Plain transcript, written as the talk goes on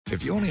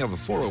If you only have a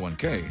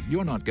 401k,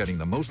 you're not getting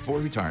the most for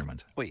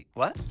retirement. Wait,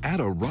 what? Add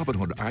a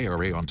Robinhood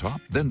IRA on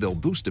top, then they'll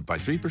boost it by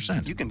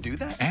 3%. You can do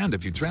that? And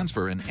if you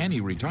transfer in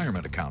any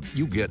retirement account,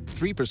 you get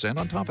 3%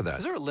 on top of that.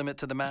 Is there a limit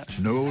to the match?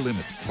 No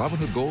limit.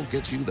 Robinhood Gold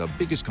gets you the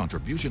biggest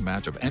contribution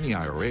match of any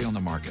IRA on the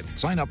market.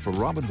 Sign up for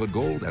Robinhood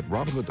Gold at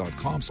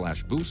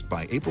Robinhood.com/boost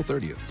by April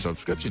 30th.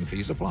 Subscription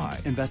fees apply.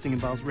 Investing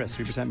involves risk.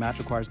 3% match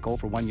requires gold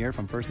for 1 year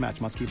from first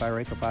match. Must keep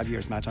IRA for 5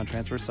 years. Match on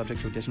transfers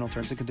subject to additional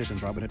terms and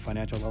conditions. Robinhood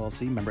Financial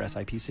LLC, member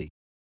SIPC.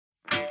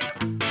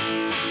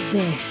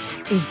 This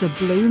is the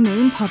Blue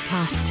Moon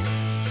Podcast.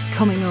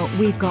 Coming up,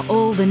 we've got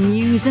all the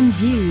news and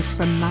views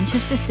from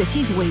Manchester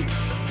City's week.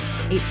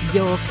 It's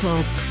your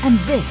club,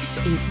 and this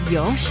is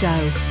your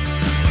show.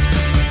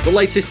 The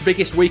latest,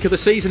 biggest week of the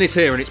season is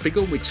here, and it's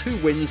begun with 2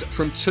 wins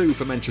from 2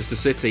 for Manchester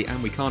City,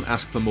 and we can't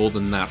ask for more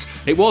than that.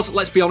 It was,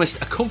 let's be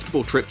honest, a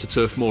comfortable trip to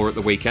Turf Moor at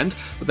the weekend,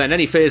 but then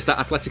any fears that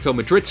Atletico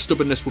Madrid's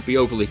stubbornness would be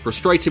overly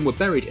frustrating were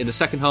buried in the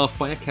second half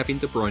by a Kevin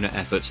De Bruyne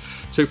effort.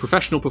 2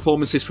 professional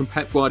performances from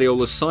Pep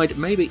Guardiola's side,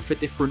 maybe for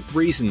different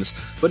reasons.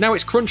 But now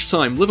it's crunch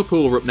time.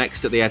 Liverpool are up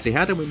next at the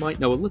Etihad, and we might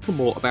know a little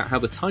more about how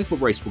the title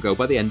race will go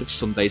by the end of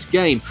Sunday's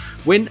game.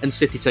 Win and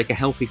City take a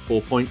healthy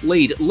 4-point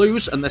lead.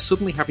 Lose, and they're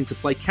suddenly having to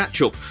play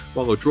catch-up,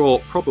 while a draw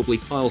probably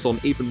piles on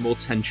even more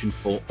tension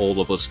for all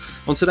of us.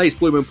 On today's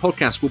Blue Moon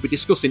podcast, we'll be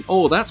discussing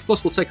all that,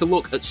 plus we'll take a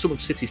look at some of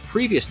City's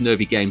previous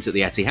nervy games at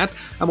the Etihad,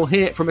 and we'll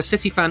hear from a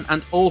City fan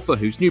and author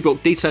whose new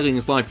book detailing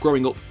his life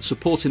growing up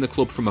supporting the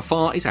club from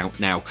afar is out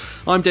now.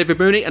 I'm David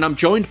Mooney, and I'm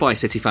joined by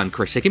City fan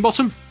Chris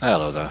Hickinbottom.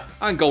 Hello there.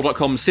 And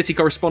Goal.com's City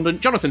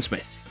correspondent Jonathan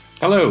Smith.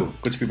 Hello,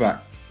 good to be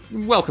back.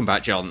 Welcome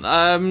back, John.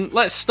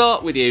 Let's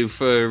start with you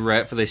for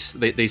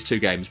these 2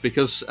 games,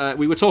 because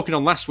we were talking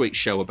on last week's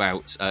show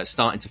about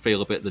starting to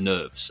feel a bit the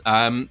nerves.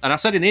 And I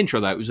said in the intro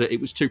that it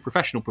was 2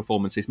 professional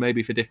performances,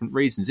 maybe for different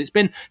reasons. It's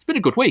been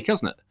a good week,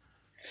 hasn't it?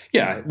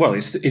 Yeah, well,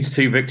 it's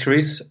 2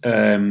 victories.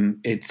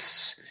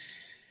 It's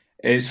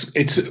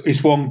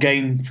 1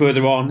 game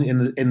further on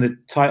in the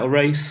title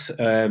race.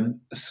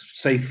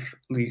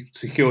 Safely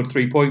secured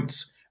 3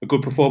 points, a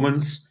good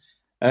performance.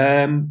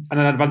 And an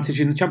advantage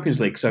in the Champions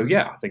League. So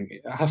yeah, I think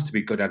it has to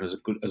be good as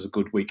a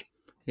good week.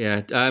 Yeah,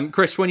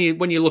 Chris, when you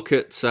look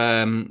at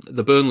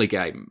the Burnley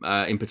game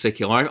in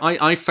particular,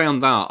 I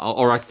found that,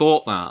 or I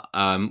thought that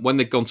when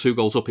they'd gone 2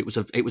 goals up, it was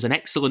an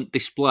excellent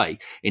display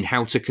in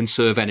how to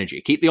conserve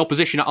energy, keep the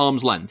opposition at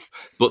arm's length,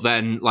 but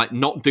then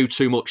not do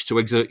too much to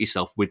exert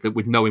yourself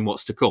with knowing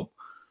what's to come.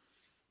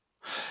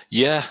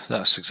 Yeah,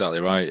 that's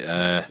exactly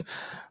right.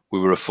 We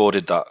were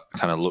afforded that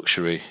kind of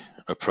luxury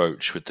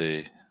approach with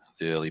the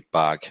early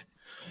bag,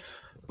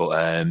 but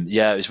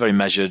it was very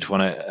measured.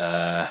 When it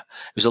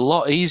was a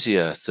lot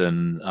easier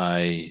than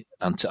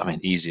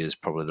easier is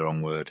probably the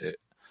wrong word. It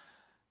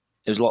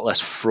was a lot less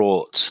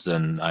fraught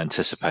than I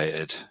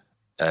anticipated.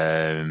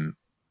 Again,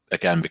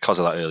 because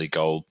of that early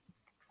goal.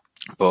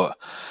 But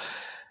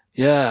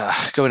yeah,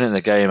 going into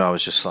the game, I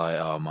was just like,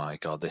 oh my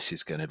God, this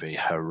is going to be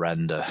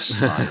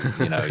horrendous.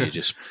 You're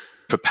just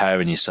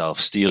preparing yourself,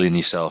 steeling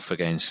yourself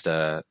against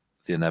the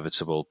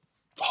inevitable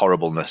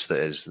horribleness that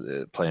is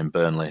playing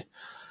Burnley.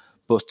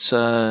 But,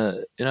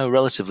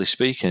 relatively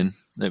speaking,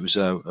 it was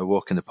a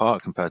walk in the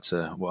park compared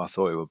to what I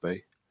thought it would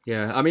be.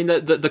 Yeah, I mean,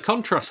 the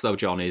contrast, though,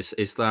 John, is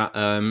that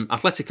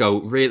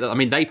Atletico,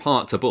 really, they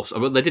parked a bus.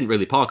 Well, they didn't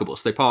really park a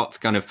bus. They parked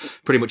kind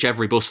of pretty much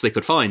every bus they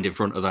could find in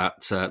front of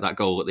that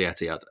goal at the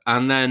Etihad.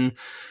 And then,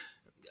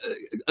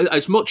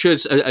 as much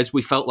as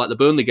we felt like the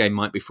Burnley game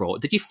might be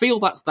fraught, did you feel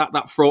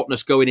that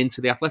fraughtness going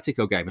into the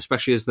Atletico game,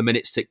 especially as the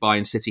minutes ticked by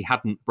and City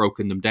hadn't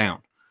broken them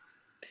down?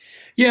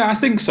 Yeah, I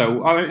think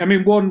so. I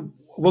mean, one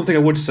thing I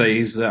would say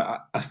is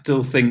that I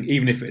still think,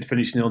 even if it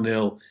finished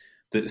 0-0,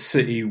 that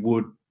City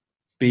would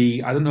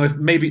be, I don't know, if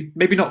maybe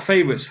not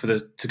favourites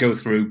to go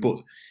through, but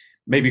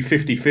maybe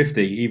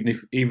 50-50.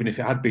 Even if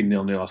it had been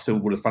 0-0, I still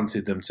would have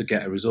fancied them to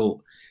get a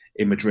result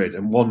in Madrid,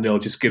 and 1-0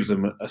 just gives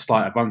them a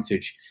slight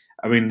advantage.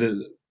 I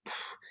mean,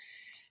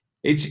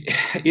 it's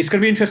going to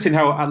be interesting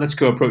how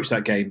Atletico approach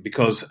that game,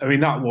 because I mean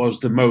that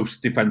was the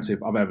most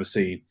defensive I've ever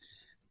seen.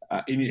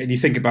 And you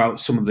think about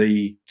some of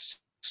the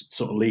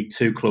sort of League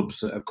Two clubs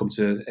that have come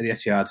to the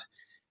Etihad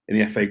in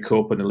the FA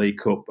Cup and the League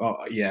Cup. Oh,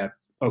 yeah,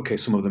 okay,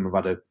 some of them have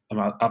had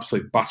an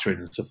absolute battering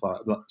and stuff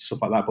like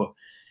that. But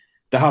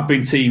there have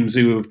been teams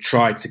who have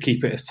tried to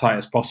keep it as tight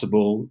as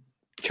possible.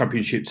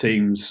 Championship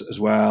teams as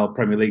well,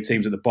 Premier League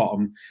teams at the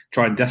bottom,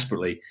 trying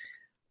desperately,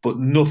 but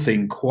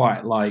nothing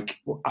quite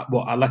like what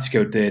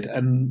Atletico did.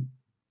 And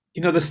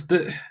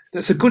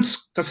that's a good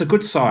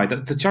side.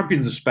 That's the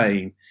champions of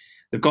Spain.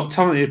 They've got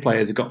talented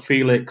players. They've got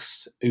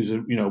Felix, who's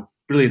a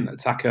brilliant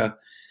attacker.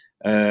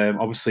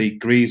 Obviously,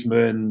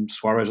 Griezmann,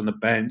 Suarez on the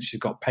bench.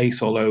 You've got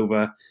pace all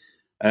over.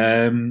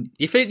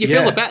 You feel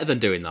they're better than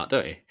doing that,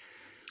 don't you?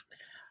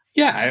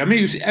 Yeah, I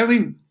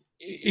mean,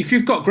 if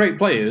you've got great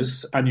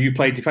players and you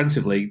play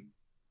defensively,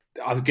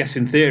 I guess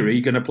in theory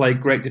you're going to play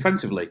great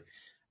defensively.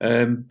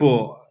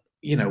 But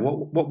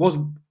what was?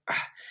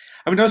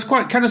 I mean, I was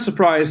quite kind of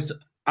surprised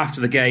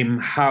after the game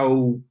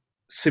how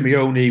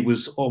Simeone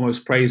was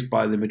almost praised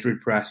by the Madrid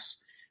press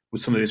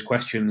with some of these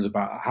questions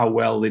about how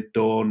well they'd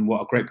done,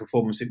 what a great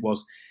performance it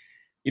was.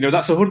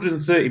 That's a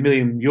 130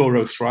 million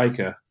euro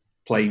striker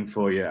playing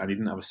for you, and he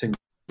didn't have a single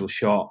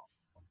shot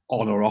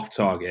on or off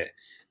target.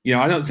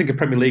 I don't think a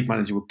Premier League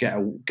manager would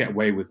get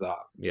away with that.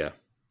 Yeah.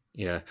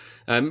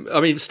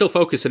 Still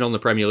focusing on the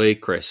Premier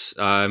League, Chris.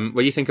 When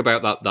you think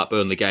about that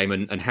Burnley game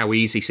and how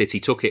easy City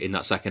took it in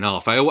that second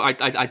half,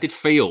 I did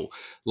feel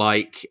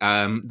like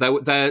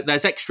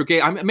there's extra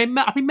gear.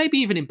 Maybe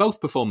even in both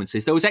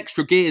performances, there was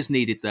extra gears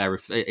needed there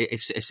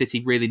if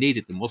City really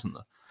needed them, wasn't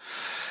there?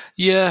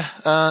 Yeah,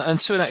 and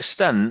to an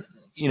extent,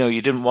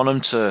 you didn't want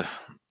them to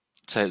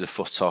take the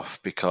foot off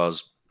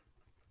because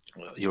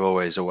you're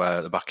always aware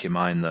at the back of your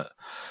mind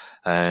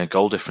that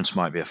goal difference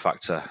might be a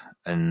factor,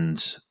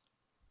 and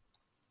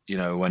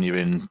when you're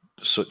in you've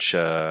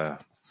got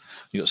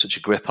such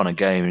a grip on a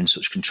game, in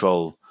such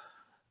control,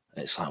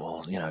 it's like,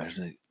 well,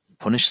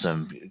 punish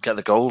them, get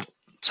the goal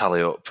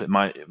tally up. It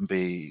might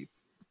be,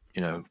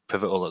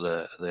 pivotal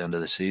at the end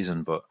of the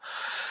season, but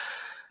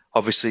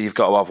obviously you've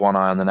got to have one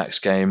eye on the next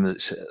game.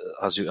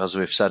 As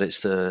we've said,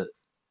 it's the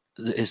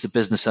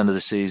business end of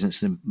the season.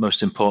 It's the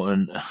most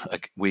important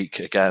week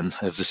again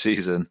of the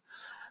season.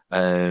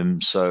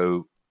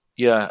 So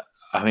yeah,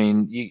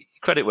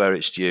 credit where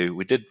it's due.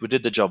 We did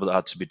the job that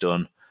had to be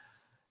done.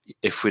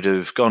 If we'd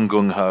have gone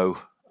gung ho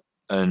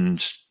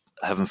and,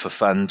 heaven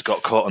forfend,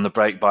 got caught on the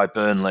break by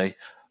Burnley,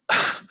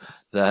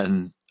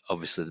 then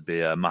obviously there'd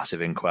be a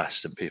massive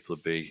inquest and people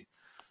would be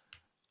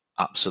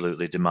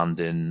absolutely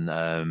demanding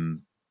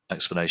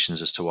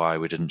explanations as to why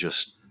we didn't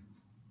just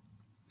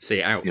see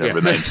it out,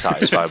 remain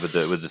satisfied with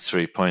the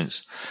 3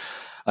 points.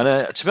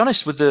 And to be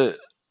honest, with the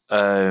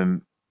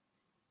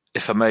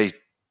if I may,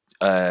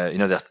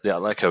 the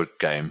Atletico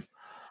game,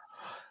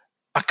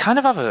 I kind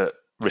of have a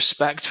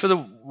respect for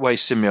the way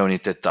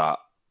Simeone did that.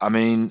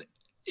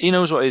 He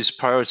knows what his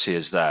priority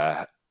is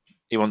there.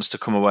 He wants to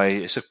come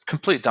away. It's a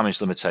complete damage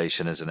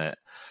limitation, isn't it?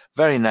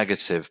 Very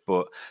negative,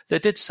 but they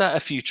did set a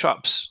few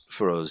traps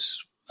for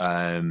us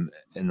in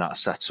that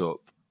setup.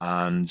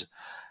 And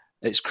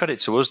it's credit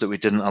to us that we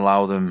didn't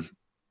allow them,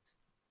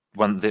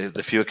 when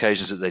the few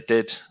occasions that they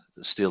did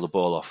steal the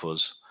ball off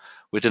us,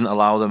 we didn't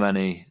allow them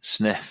any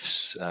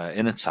sniffs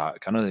in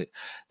attack. I know they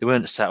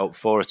weren't set up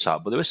for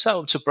attack, but they were set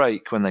up to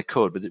break when they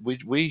could. But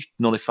we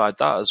nullified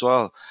that as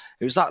well.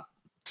 It was that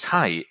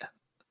tight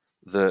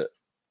that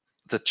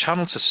the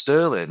channel to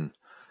Sterling,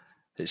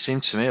 it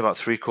seemed to me about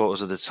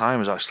 3/4 of the time,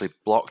 was actually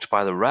blocked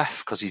by the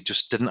ref because he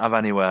just didn't have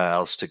anywhere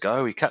else to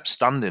go. He kept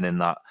standing in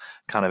that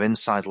kind of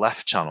inside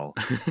left channel,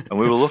 and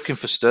we were looking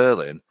for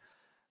Sterling.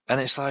 And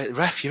it's like,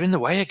 ref, you're in the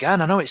way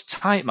again. I know it's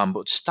tight, man,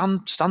 but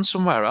stand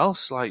somewhere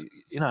else.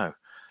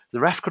 The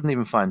ref couldn't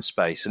even find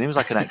space, and he was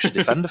like an extra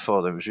defender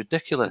for them. It was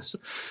ridiculous.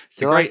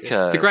 It's a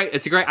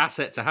great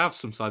asset to have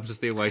sometimes as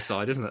the away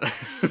side, isn't it?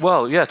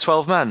 Well, yeah,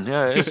 12 men.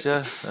 Yeah, it is.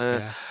 Yeah,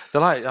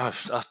 they're like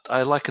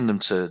I likened them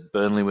to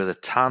Burnley with a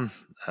tan.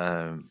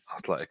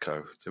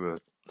 Atletico, they were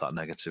that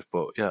negative,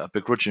 but yeah, a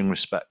begrudging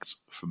respect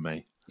from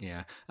me.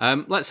 Yeah,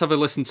 let's have a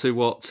listen to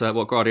what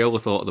Guardiola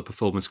thought of the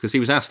performance, because he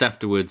was asked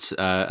afterwards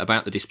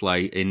about the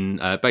display in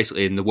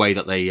basically in the way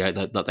that they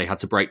had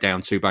to break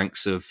down two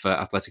banks of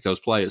Atletico's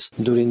players.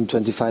 During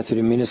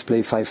 25-30 minutes,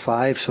 play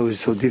 5-5, so it's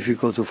so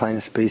difficult to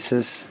find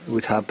spaces,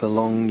 which happened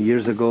long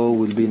years ago,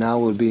 will be now,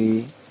 will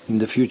be in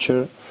the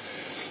future.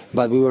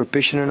 But we were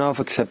patient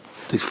enough, except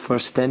the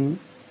first 5-10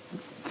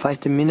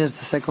 minutes,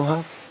 the second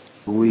half.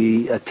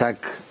 We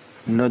attack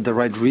not the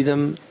right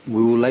rhythm.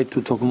 We would like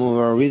to talk more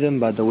about our rhythm,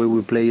 but the way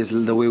we play is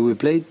the way we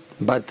played.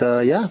 But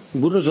yeah,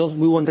 good result.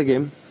 We won the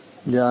game.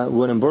 Yeah,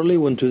 won in Burnley,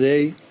 won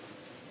today.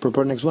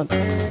 Prepare next one.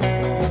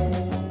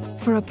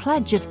 For a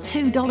pledge of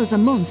 $2 a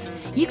month,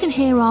 you can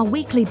hear our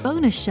weekly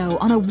bonus show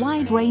on a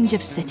wide range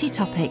of City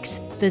topics.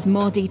 There's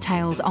more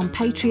details on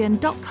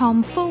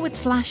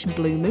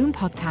patreon.com/Blue Moon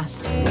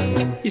Podcast.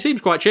 He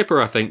seems quite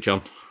chipper, I think,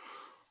 John.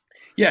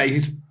 Yeah,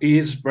 he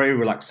is very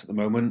relaxed at the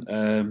moment.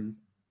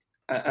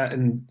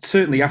 And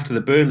certainly after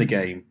the Burnley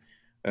game,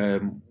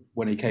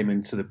 when he came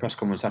into the press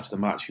conference after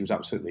the match, he was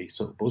absolutely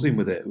sort of buzzing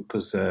with it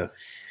because, it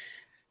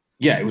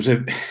was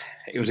a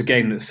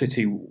game that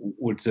City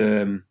would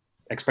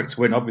expect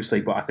to win,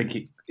 obviously, but I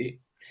think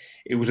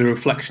it was a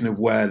reflection of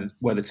where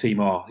the team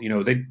are. You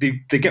know, they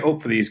get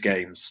up for these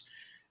games,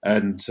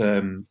 and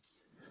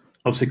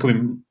obviously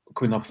coming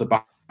off the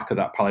back of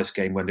that Palace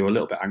game when they were a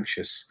little bit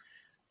anxious,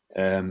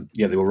 they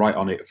were right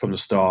on it from the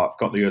start,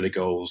 got the early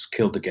goals,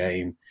 killed the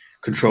game,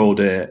 controlled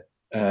it.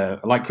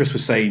 Like Chris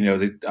was saying,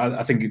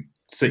 I think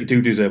City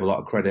do deserve a lot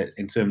of credit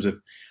in terms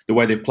of the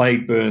way they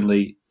played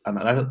Burnley and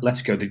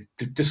Atletico. They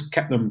just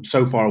kept them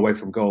so far away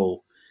from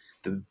goal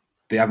that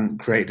they haven't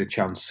created a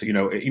chance.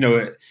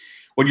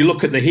 When you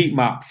look at the heat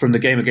map from the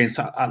game against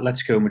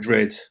Atletico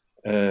Madrid,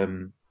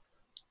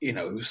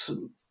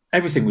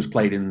 everything was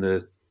played in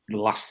the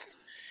last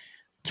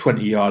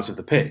 20 yards of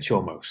the pitch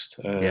almost.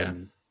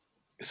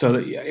 So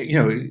that,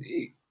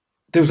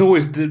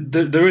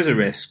 there is a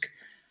risk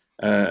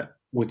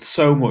with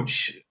so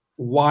much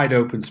wide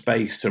open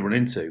space to run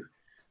into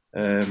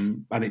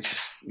And it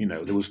just,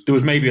 there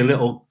was maybe a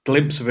little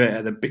glimpse of it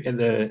at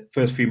the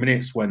first few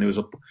minutes when there was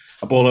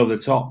a ball over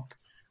the top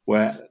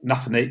where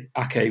Nathan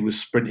Ake was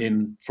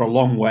sprinting for a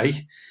long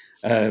way,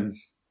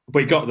 but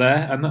he got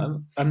there,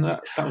 and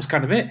that was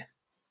kind of it.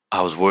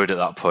 I was worried at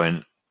that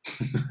point.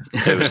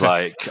 It was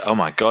like, oh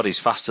my God, he's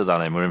faster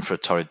than him. We're in for a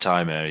torrid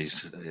time here.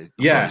 His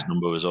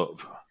number was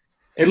up.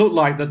 It looked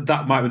like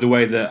that might be the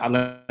way that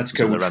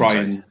Atletico would try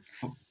and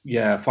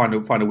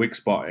find a weak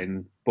spot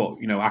in, but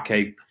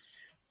Ake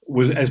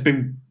has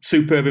been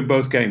superb in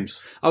both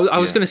games. I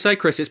was going to say,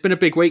 Chris, it's been a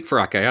big week for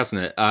Ake,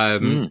 hasn't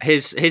it?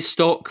 His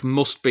stock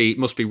must be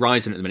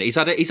rising at the minute.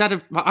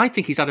 I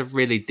think he's had a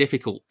really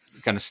difficult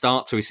kind of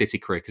start to his City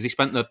career because he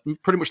spent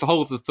pretty much the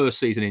whole of the first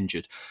season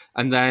injured,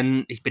 and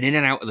then he's been in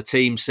and out of the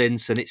team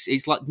since, and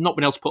he's like not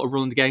been able to put a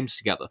run of the games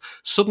together.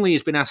 Suddenly,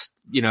 he's been asked,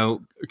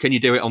 can you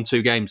do it on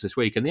 2 games this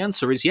week? And the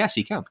answer is yes,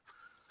 he can.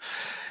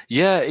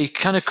 Yeah, he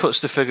kind of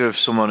cuts the figure of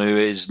someone who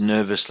is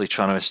nervously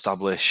trying to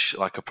establish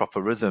like a proper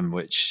rhythm,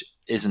 which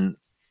isn't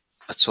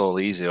at all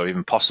easy or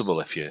even possible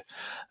if you're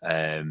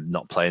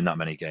not playing that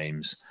many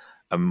games.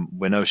 And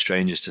we're no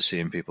strangers to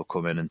seeing people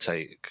come in and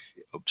take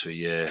up to a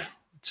year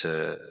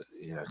to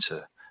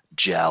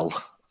gel.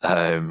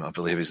 I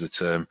believe is the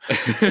term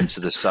into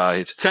the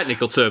side.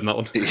 Technical term, that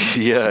one.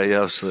 yeah,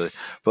 absolutely.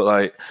 But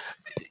like,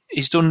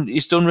 he's done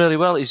really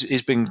well.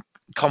 He's been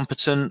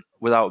competent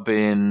without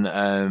being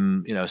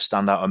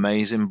stand out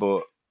amazing,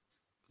 but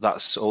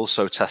that's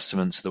also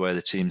testament to the way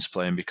the team's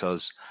playing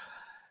because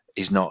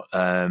he's not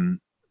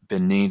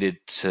been needed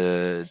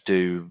to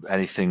do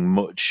anything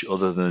much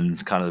other than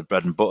kind of the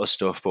bread and butter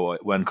stuff,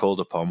 but when called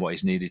upon what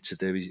he's needed to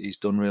do, he's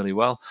done really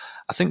well.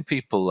 I think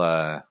people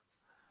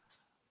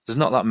there's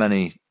not that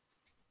many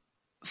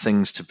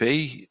things to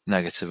be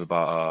negative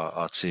about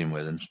our team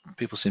with, and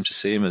people seem to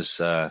see him as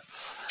a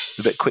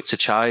bit quick to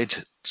chide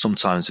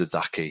sometimes with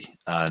Ake,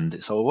 and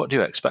it's what do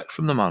you expect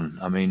from the man?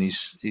 I mean,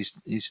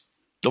 he's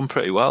done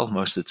pretty well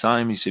most of the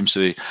time. He seems to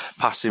be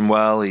passing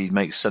well. He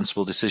makes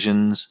sensible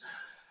decisions.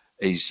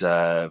 He's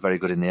very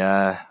good in the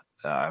air.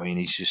 I mean,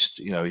 he's just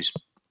he's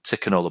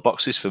ticking all the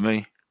boxes for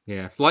me.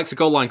 Yeah, likes a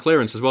goal line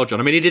clearance as well, John.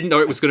 I mean, he didn't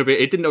know it was going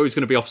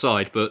to be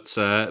offside, but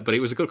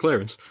it was a good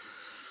clearance.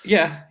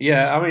 Yeah.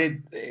 I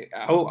mean,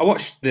 I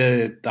watched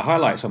the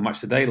highlights on Match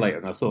Today later,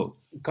 and I thought,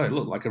 God, it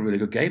looked like a really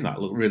good game. That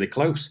looked really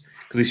close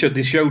because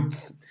they showed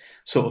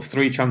sort of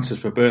 3 chances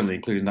for Burnley,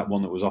 including that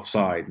one that was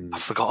offside. And, I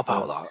forgot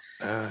about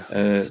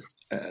that.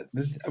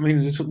 I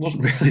mean, it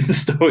wasn't really the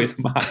story of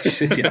the match.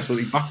 City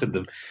absolutely battered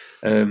them.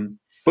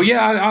 But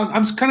yeah,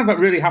 I'm kind of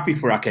really happy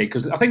for Ake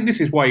because I think this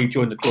is why he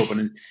joined the club,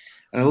 and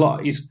a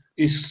lot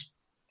he's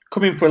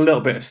coming for a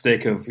little bit of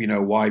stick of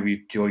why have you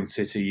joined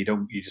City?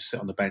 You just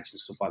sit on the bench and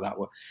stuff like that.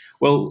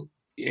 Well,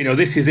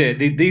 this is it.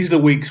 These are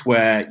the weeks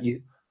where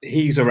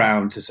he's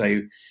around to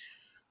say,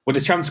 when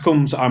the chance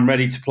comes, I'm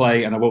ready to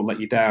play and I won't let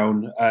you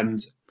down. And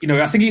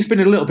I think he's been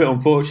a little bit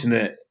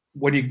unfortunate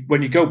when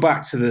you go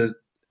back to the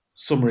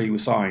summer he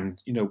was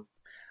signed.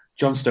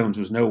 John Stones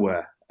was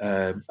nowhere,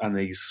 and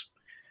he's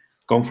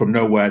gone from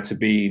nowhere to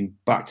being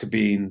back to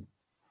being.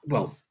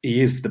 Well,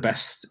 he is the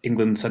best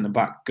England centre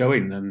back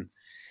going, and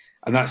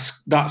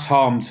that's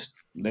harmed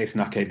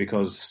Nathan Ake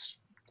because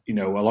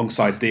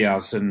alongside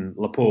Diaz and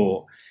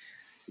Laporte,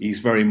 he's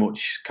very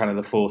much kind of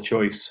the 4th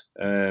choice.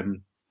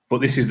 But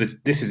this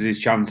is his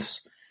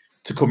chance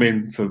to come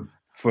in for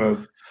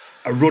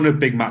a run of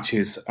big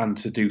matches and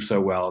to do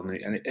so well,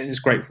 and it's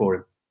great for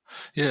him.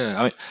 Yeah,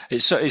 I mean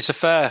it's a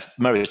fair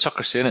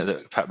meritocracy, isn't it,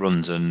 that Pep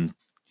runs, and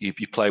you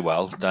play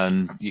well,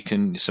 then you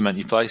can cement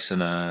your place,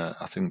 and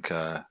I think.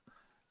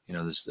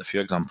 There's a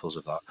few examples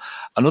of that.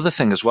 Another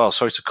thing as well,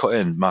 sorry to cut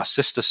in, my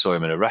sister saw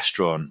him in a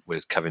restaurant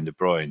with Kevin De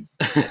Bruyne.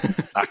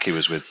 Ake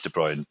was with De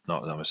Bruyne,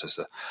 not my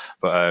sister.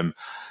 But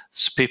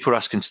people were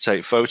asking to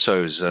take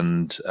photos,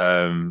 and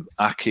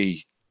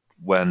Ake,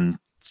 when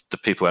the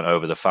people went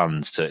over, the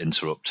fans, to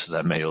interrupt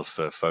their meal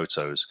for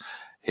photos,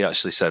 he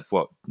actually said,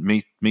 "What,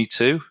 me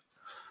too?"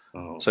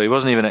 Oh. So he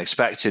wasn't even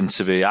expecting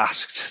to be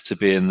asked to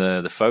be in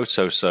the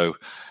photo. So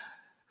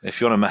if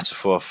you want a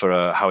metaphor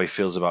for how he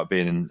feels about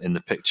being in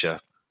the picture,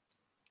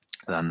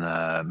 then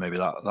maybe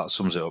that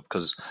sums it up,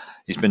 because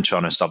he's been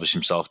trying to establish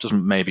himself,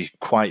 doesn't maybe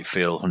quite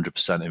feel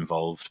 100%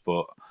 involved,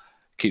 but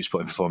keeps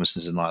putting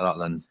performances in like that,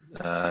 then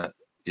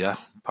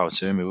power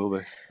to him, he will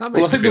be. That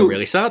makes me feel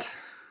really sad.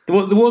 There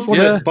was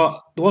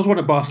one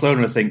at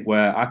Barcelona, I think,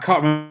 where I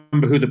can't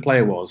remember who the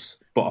player was,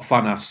 but a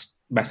fan asked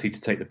Messi to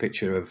take the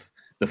picture of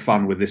the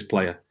fan with this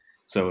player.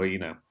 So,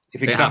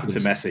 if it happens to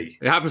Messi.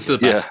 It happens to the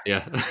best,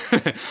 yeah.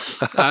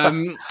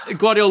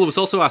 Guardiola was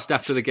also asked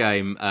after the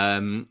game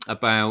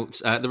about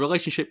the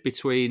relationship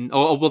between,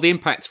 the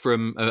impact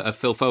from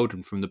Phil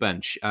Foden from the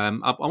bench. I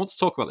want to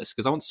talk about this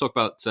because I want to talk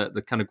about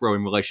the kind of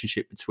growing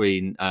relationship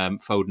between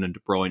Foden and De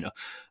Bruyne.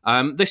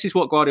 This is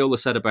what Guardiola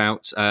said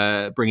about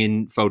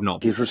bringing Foden on.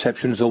 His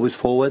reception is always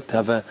forward.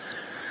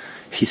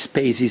 His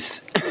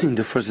spaces in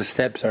the first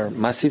steps are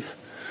massive.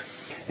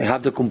 I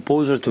have the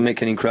composure to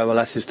make an incredible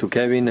assist to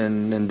Kevin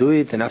and do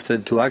it. And after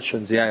the 2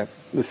 actions, the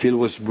feel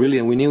was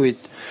brilliant. We knew it.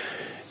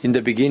 in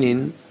the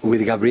beginning,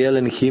 with Gabriel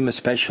and him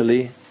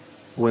especially,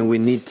 when we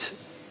need,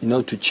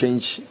 to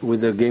change, when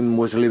the game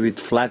was a little bit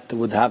flat,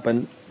 what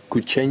happened,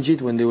 could change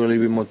it when they were a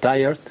little bit more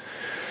tired.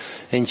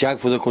 And Jack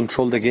for the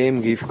control the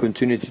game, give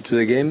continuity to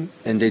the game,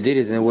 and they did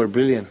it, and they were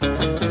brilliant.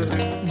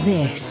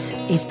 This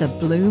is the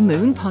Blue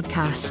Moon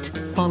Podcast.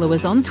 Follow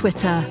us on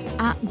Twitter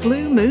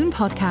 @Blue Moon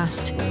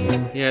Podcast.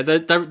 Yeah,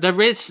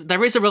 there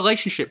is a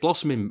relationship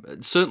blossoming,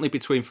 certainly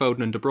between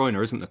Foden and De Bruyne,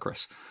 isn't there,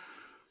 Chris?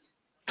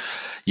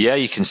 Yeah,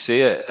 you can see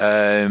it.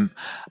 I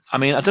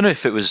mean, I don't know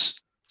if it was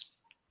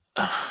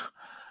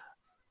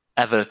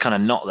ever kind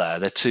of not there.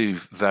 They're two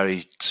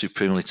very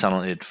supremely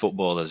talented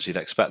footballers. You'd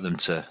expect them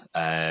to,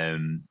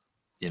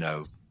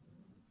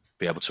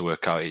 be able to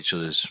work out each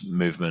other's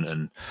movement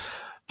and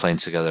playing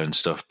together and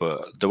stuff.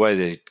 But the way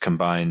they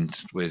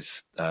combined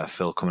with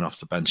Phil coming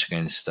off the bench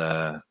against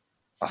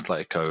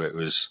Atletico, it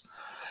was,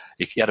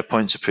 he had a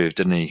point to prove,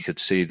 didn't he? You could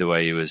see the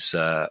way he was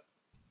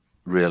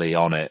really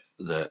on it,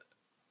 that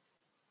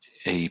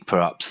he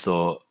perhaps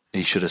thought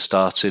he should have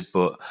started,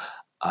 but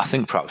I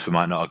think perhaps we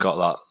might not have got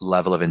that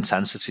level of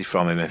intensity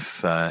from him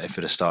if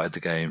he'd have started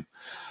the game.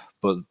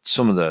 But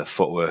some of the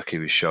footwork he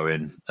was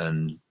showing,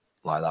 and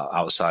like that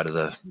outside of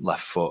the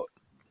left foot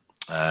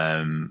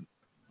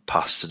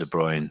pass to De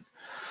Bruyne,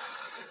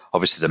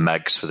 obviously the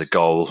Megs for the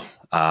goal,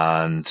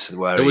 and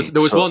where there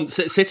was one.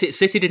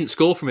 City didn't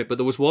score from it, but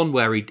there was one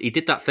where he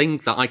did that thing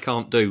that I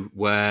can't do,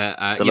 where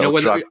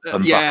drag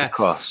and back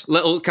across,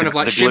 little kind of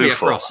like shimmy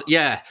across,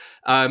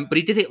 but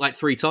he did it like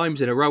 3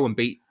 times in a row and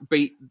beat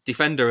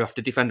defender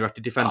after defender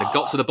after defender,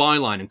 got to the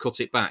byline and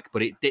cut it back,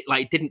 but it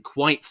didn't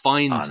quite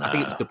find. I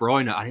think it was De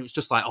Bruyne, and it was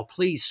just like, oh,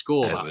 please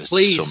score that,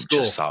 please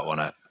score. Just that one,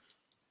 it.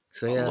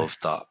 So yeah. I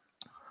loved that.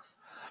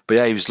 But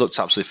yeah, he looked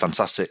absolutely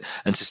fantastic.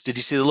 And did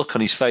you see the look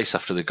on his face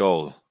after the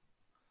goal?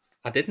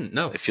 I didn't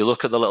know. If you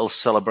look at the little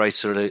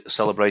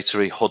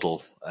celebratory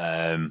huddle,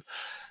 the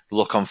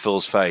look on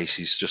Phil's face,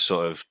 he's just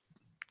sort of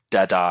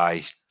dead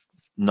eye,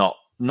 not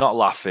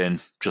laughing,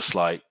 just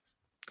like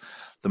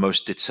the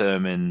most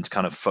determined,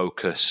 kind of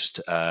focused,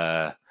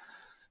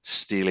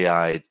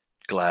 steely-eyed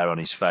glare on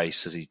his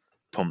face as he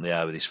pumped the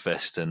air with his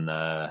fist and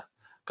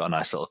got a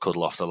nice little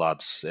cuddle off the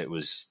lads. It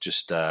was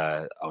just,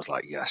 I was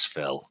like, yes,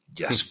 Phil,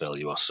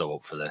 you are so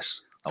up for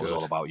this. That was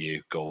all about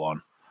you. Go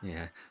on.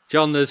 Yeah.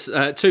 John, there's 2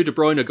 De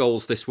Bruyne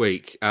goals this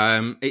week.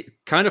 It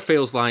kind of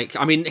feels like,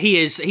 I mean,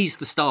 he's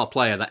the star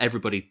player that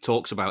everybody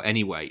talks about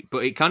anyway,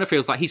 but it kind of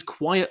feels like he's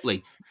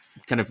quietly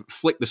kind of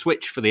flicked the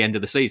switch for the end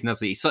of the season,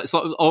 hasn't he? So it's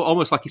sort of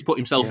almost like he's put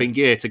himself in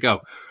gear to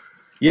go.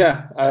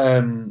 Yeah.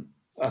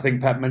 I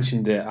think Pep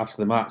mentioned it after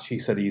the match. He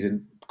said he's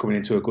coming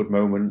into a good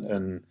moment,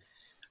 and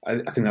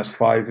I think that's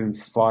 5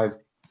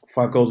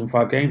 goals in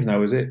 5 games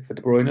now, is it, for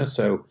De Bruyne?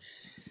 So,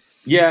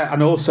 yeah,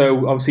 and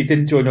also, obviously,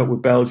 didn't join up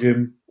with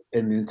Belgium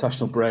in the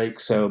international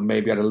break, so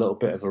maybe had a little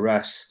bit of a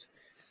rest.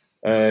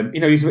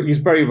 He's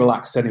very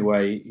relaxed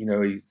anyway.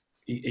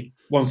 He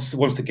once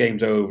the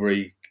game's over,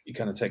 he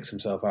kind of takes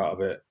himself out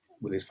of it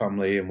with his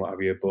family and what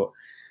have you. But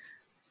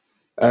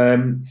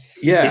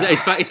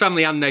his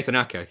family and Nathan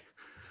Ake.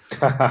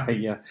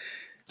 Yeah,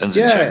 and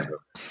Zinchenko.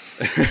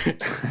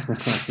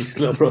 His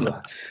little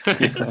brother.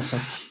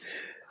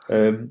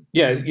 I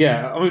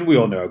mean, we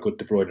all know how good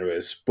De Bruyne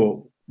is, but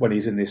when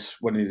he's in this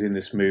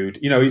mood,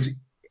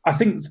 I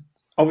think.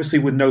 Obviously,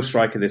 with no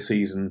striker this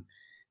season,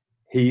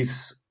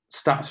 his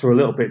stats are a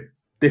little bit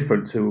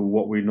different to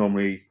what we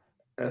normally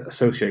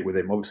associate with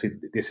him. Obviously,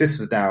 the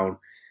assists are down.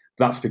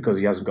 That's because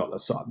he hasn't got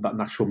that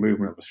natural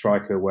movement of a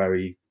striker where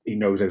he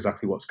knows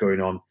exactly what's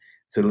going on.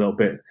 It's a little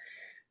bit,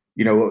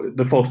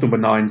 the false number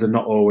 9s are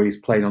not always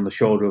playing on the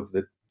shoulder of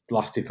the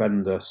last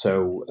defender,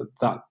 so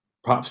that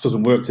perhaps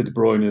doesn't work to De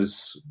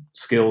Bruyne's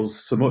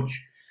skills so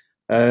much.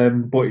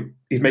 But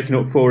he's making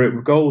up for it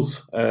with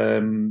goals.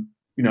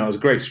 It was a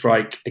great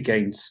strike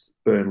against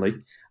Burnley.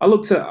 I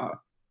looked at,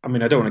 I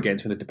mean, I don't want to get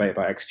into a debate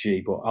about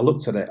XG, but I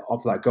looked at it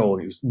off that goal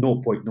and it was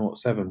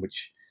 0.07,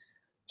 which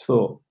I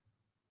thought,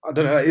 I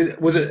don't know,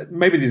 was it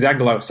maybe the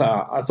angle I was sat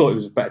at? I thought it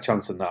was a better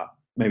chance than that.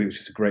 Maybe it was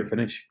just a great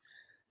finish.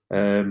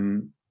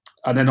 And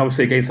then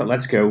obviously against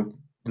Atletico,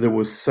 there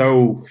was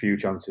so few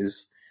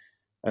chances.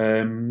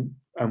 And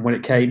when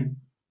it came,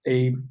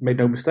 he made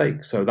no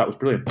mistake. So that was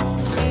brilliant.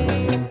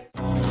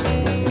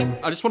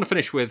 I just want to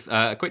finish with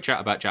a quick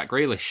chat about Jack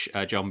Grealish,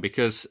 John,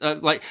 because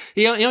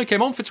he only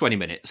came on for 20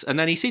 minutes, and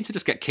then he seemed to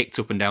just get kicked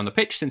up and down the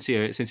pitch since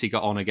he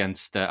got on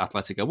against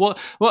Atletico. What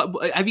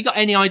have you got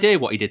any idea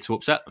what he did to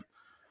upset them?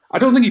 I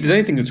don't think he did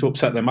anything to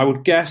upset them. I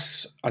would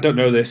guess, I don't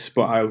know this,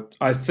 but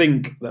I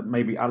think that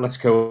maybe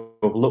Atletico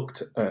have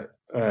looked at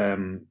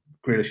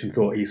Grealish and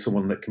thought he's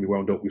someone that can be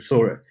wound up. We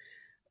saw it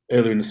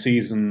earlier in the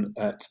season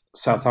at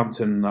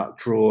Southampton, that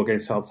draw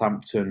against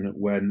Southampton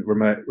when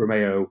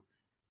Romeo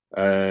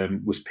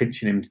was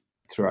pinching him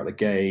throughout the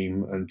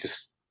game and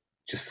just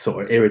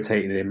sort of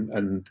irritating him,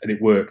 and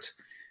it worked.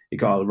 He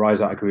got a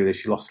rise out of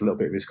Grealish. He lost a little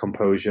bit of his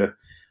composure.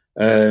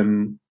 I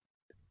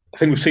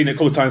think we've seen it a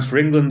couple of times for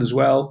England as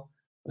well.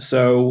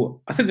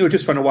 So I think they were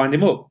just trying to wind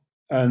him up.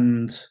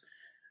 And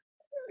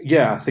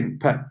yeah, I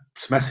think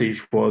Pep's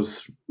message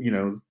was,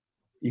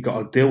 you got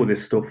to deal with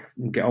this stuff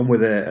and get on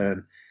with it.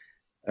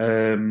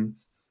 And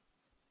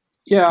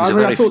he's a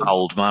very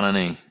fouled man,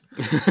 isn't he?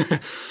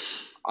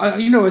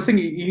 I think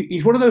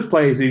he's one of those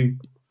players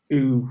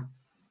who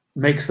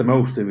makes the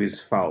most of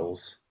his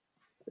fouls.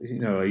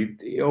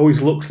 He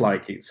always looks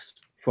like it's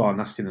far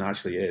nastier than it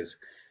actually is.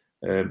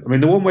 The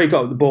one where he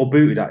got the ball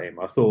booted at him,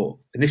 I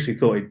initially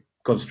thought he'd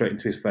gone straight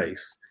into his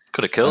face.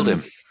 Could have killed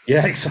him.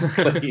 Yeah,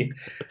 exactly.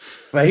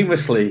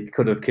 Famously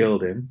could have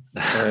killed him.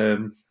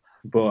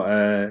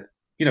 But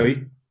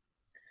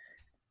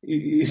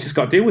he's just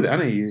got to deal with it,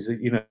 hasn't he?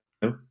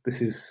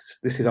 This is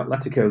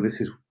Atletico.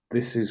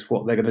 This is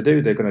what they're going to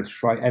do. They're going to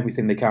try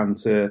everything they can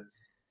to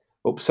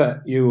upset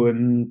you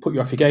and put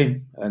you off your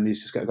game, and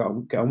he's just got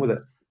to get on with it.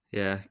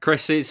 Yeah,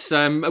 Chris,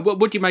 what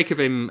do you make of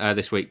him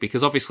this week?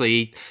 Because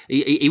obviously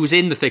he was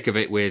in the thick of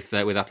it with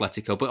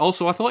Atletico, but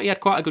also I thought he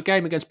had quite a good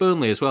game against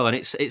Burnley as well, and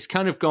it's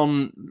kind of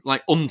gone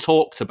like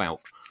untalked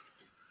about.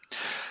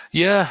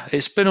 Yeah,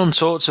 it's been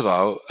untalked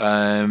about,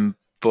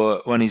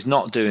 but when he's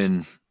not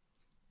doing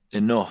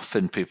enough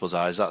in people's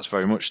eyes, that's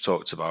very much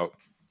talked about.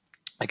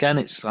 Again,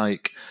 it's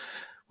like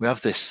we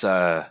have this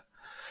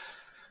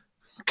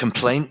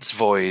complaints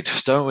void,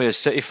 don't we, as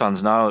City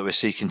fans now that we're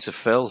seeking to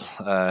fill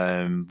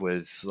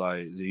because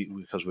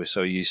we're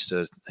so used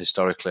to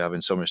historically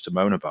having so much to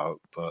moan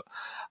about. But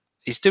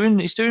he's doing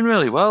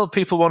really well.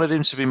 People wanted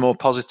him to be more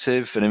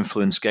positive and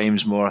influence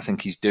games more. I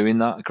think he's doing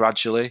that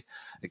gradually.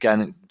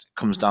 Again, it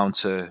comes down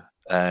to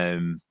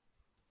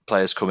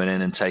players coming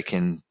in and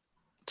taking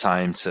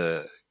time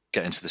to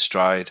get into the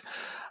stride.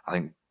 I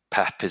think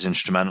Pep is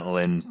instrumental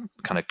in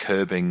kind of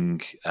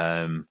curbing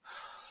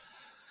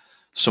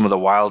some of the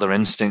wilder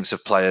instincts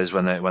of players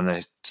when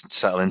they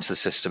settle into the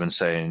system and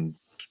saying,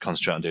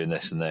 concentrate on doing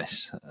this and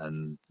this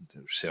and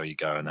see how you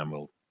go, and then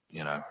we'll,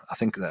 I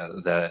think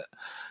that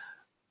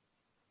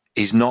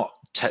he's not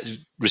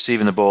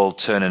receiving the ball,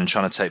 turning and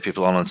trying to take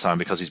people on time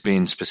because he's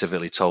been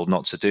specifically told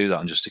not to do that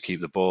and just to keep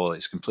the ball.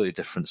 It's a completely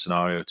different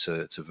scenario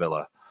to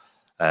Villa.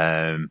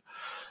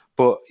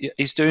 But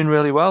he's doing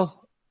really well.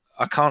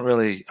 I can't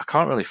really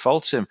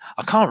fault him.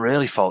 I can't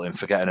really fault him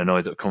for getting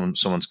annoyed that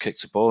someone's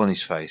kicked a ball in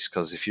his face,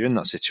 because if you're in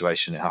that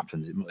situation, it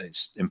happens.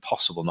 It's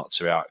impossible not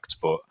to react.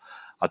 But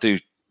I do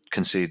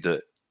concede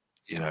that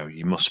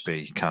you must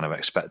be kind of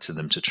expecting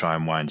them to try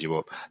and wind you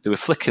up. They were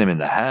flicking him in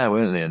the hair,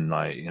 weren't they? And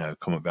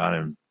coming behind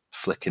him,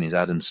 flicking his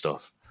head and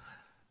stuff.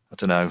 I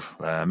don't know.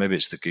 Maybe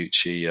it's the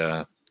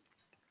Gucci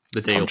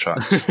the deal.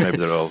 Contracts. Maybe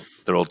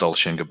they're all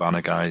Dolce and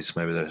Gabbana guys.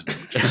 Maybe there's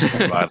just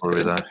a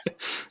rivalry there.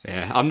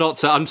 Yeah, I'm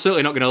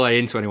certainly not going to lay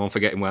into anyone for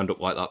getting wound up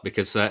like that,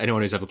 because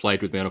anyone who's ever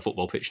played with me on a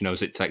football pitch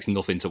knows it takes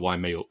nothing to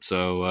wind me up.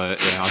 So I'm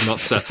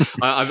not.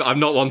 I'm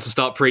not one to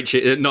start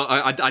preaching.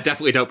 I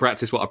definitely don't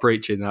practice what I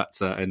preach in that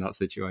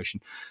situation.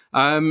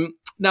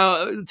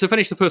 Now, to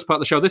finish the first part of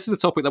the show, this is a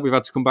topic that we've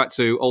had to come back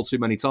to all too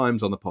many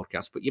times on the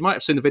podcast, but you might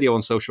have seen the video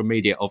on social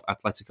media of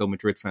Atletico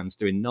Madrid fans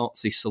doing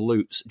Nazi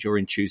salutes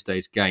during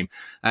Tuesday's game.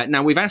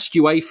 Now, we've asked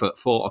UEFA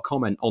for a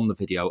comment on the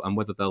video and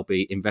whether they'll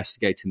be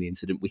investigating the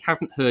incident. We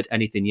haven't heard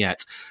anything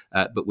yet,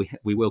 but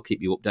we will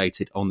keep you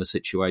updated on the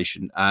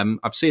situation.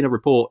 I've seen a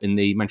report in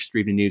the Manchester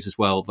Evening News as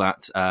well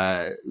that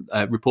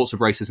reports of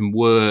racism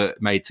were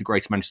made to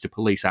Greater Manchester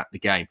Police at the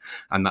game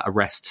and that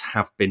arrests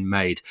have been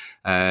made.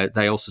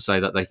 They also say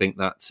that they think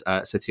that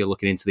City are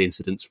looking into the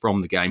incidents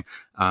from the game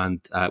and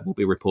will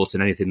be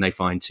reporting anything they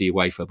find to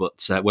UEFA.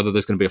 But whether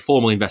there's going to be a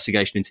formal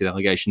investigation into the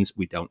allegations,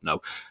 we don't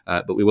know.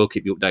 But we will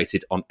keep you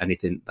updated on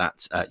anything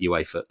that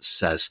UEFA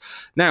says.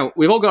 Now,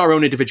 we've all got our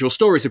own individual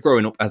stories of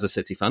growing up as a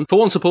City fan. For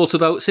one supporter,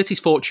 though, City's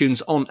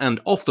fortunes on and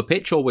off the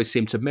pitch always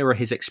seem to mirror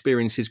his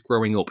experiences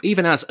growing up,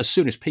 even as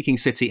soon as picking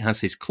City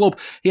as his club,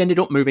 he ended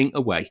up moving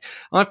away.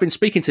 I've been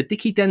speaking to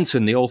Dickie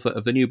Denton, the author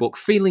of the new book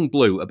Feeling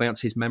Blue, about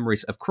his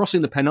memories of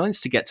crossing the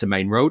Pennines to get to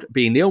Main Road,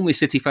 being the only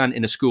City fan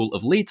in a school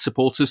of Leeds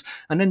supporters,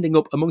 and ending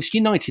up amongst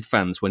United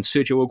fans when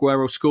Sergio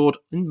Aguero scored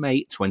in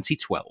May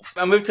 2012.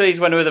 I moved to Leeds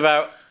when I was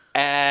about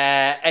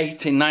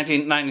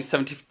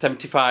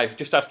 1975,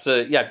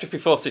 just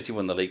before City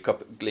won the League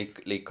Cup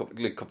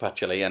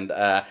actually, and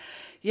I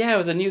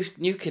was a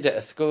new kid at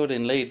a school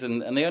in Leeds,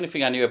 and the only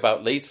thing I knew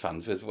about Leeds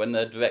fans was when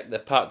they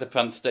parked the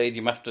France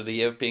Stadium after the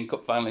European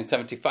Cup final in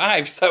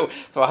 '75. So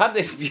I had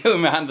this view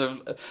in my hand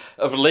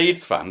of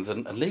Leeds fans,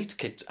 and Leeds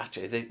kids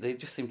actually they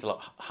just seemed a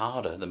lot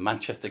harder than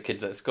Manchester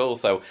kids at school.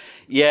 So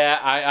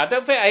I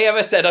don't think I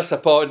ever said I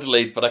supported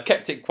Leeds, but I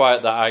kept it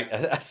quiet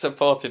that I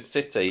supported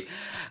City.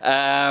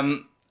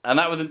 And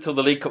that was until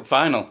the League Cup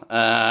final,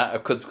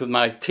 because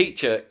my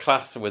teacher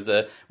class was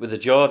a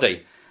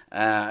Geordie,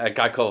 a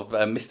guy called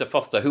Mr.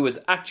 Foster, who was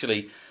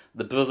actually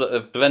the brother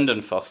of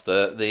Brendan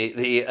Foster,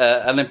 the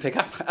Olympic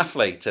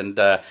athlete. And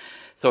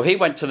so he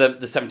went to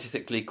the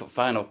 76 League Cup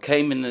final,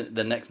 came in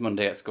the next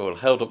Monday at school,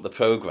 held up the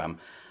programme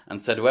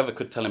and said whoever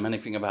could tell him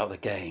anything about the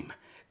game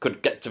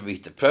could get to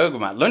read the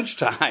programme at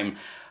lunchtime.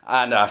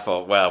 And I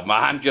thought, well,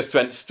 my hand just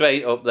went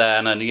straight up there,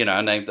 and I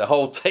named the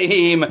whole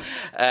team,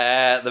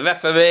 the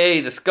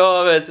referee, the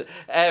scorers,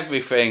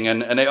 everything,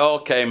 and it all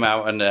came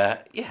out, and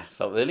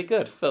felt really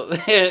good.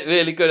 Felt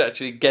really good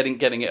actually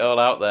getting it all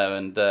out there,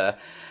 and and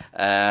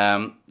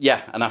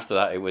after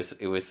that it was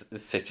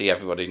City.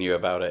 Everybody knew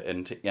about it,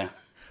 and yeah.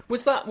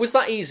 Was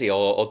that easy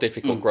or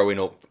difficult growing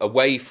up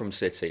away from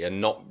City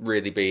and not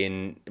really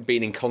being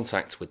in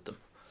contact with them?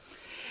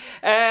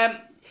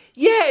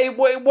 Yeah, it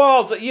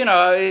was.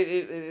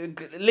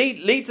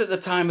 Leeds at the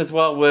time as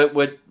well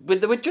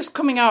they were just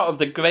coming out of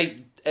the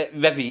great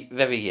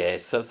Revy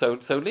years. So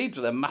Leeds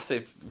were a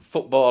massive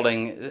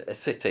footballing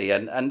city,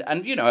 and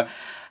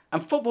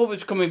football was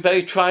becoming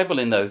very tribal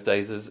in those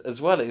days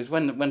as well. It was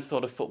when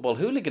sort of football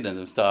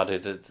hooliganism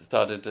started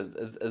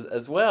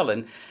as well,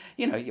 and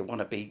you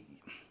want to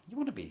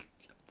be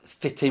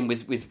fit in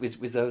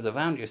with those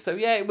around you. So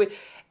yeah,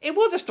 it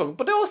was a struggle,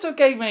 but it also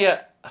gave me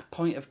a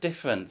point of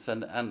difference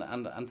and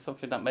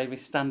something that made me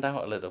stand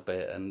out a little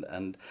bit,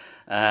 and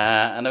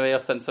a real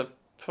sense of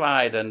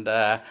pride. And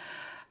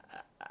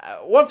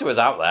once it was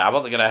out there, I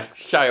wasn't going to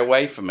shy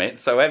away from it.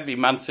 So every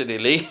Man City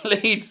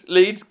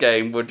Leeds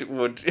game would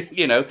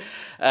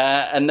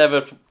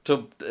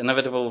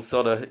inevitable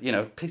sort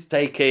of piss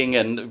taking,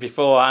 and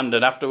beforehand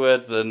and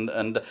afterwards, and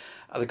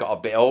as I got a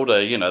bit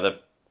older, the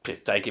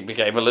piss-taking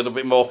became a little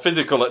bit more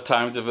physical at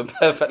times, if I'm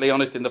perfectly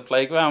honest, in the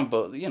playground.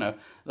 But,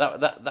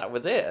 that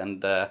was it.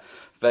 And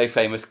very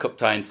famous cup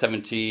tie in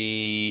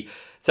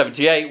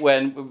 78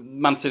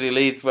 when Man City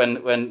Leeds,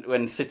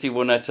 when City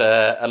won at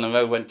Ellen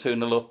Road, went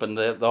 2-0 up, and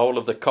the whole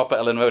of the Cop at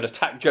Ellen Road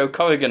attacked Joe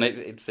Corrigan,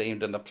 it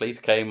seemed, and the police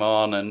came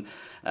on and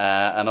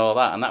all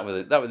that. And that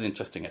was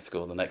interesting at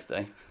school the next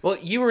day. Well,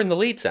 you were in the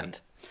Leeds end.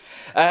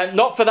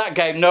 Not for that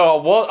game, no.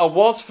 I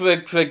was for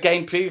a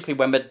game previously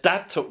when my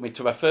dad took me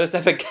to my first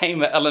ever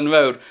game at Ellen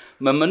Road.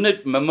 My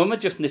mum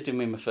had just knitted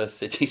me my first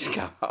City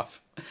scarf.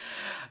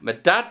 My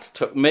dad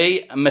took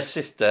me and my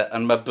sister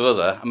and my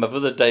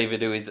brother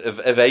David, who is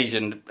of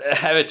Asian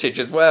heritage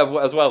as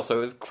well. So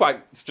it was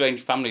quite a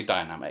strange family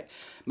dynamic.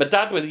 My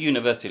dad was a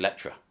university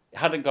lecturer. He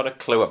hadn't got a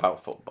clue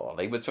about football.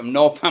 He was from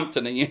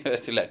Northampton, a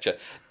university lecturer.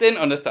 Didn't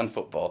understand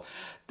football.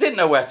 Didn't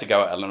know where to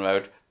go at Ellen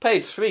Road.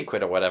 Paid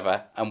 £3 or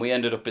whatever, and we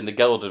ended up in the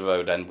Gelded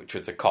Road end, which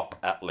was a Cop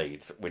at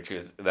Leeds, which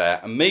was there.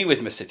 And me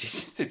with my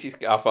City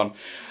scarf on,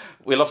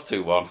 we lost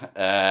 2-1,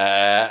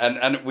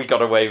 and we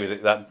got away with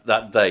it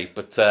that day.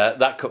 But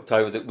that cup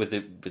tie with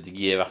the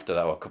year after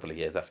that, or a couple of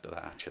years after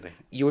that, actually.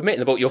 You admit in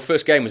the book your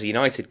first game was a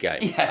United game.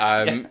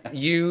 Yes,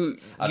 You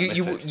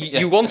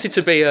wanted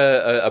to be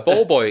a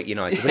ball boy at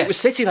United, but it was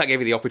City that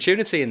gave you the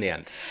opportunity in the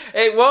end.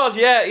 It was,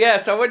 yeah.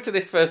 So I went to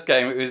this first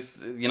game. It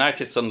was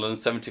United Sunderland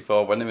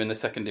 74 when they were in the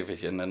second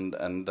division,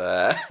 and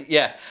I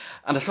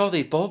saw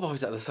these ball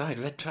boys at the side,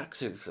 red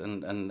tracksuits,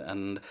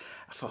 and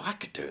I thought I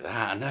could do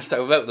that. And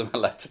so I wrote them a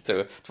letter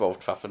to Old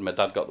Trafford. My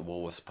dad got the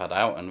Woolworths pad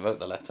out and wrote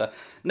the letter.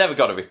 Never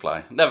got a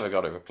reply.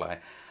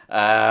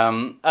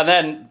 And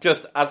then,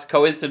 just as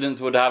coincidence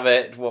would have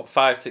it,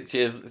 5-6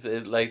 years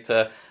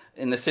later,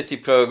 in the City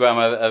programme,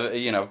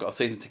 I've got a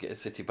season ticket at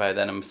City by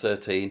then. I'm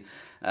 13.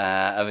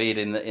 I read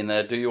in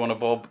there, do you want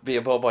to be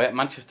a ball boy at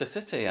Manchester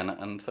City?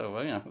 And so,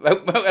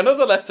 wrote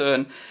another letter,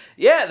 and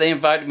they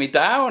invited me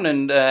down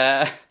and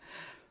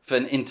for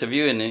an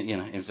interview, in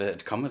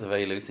inverted commas, a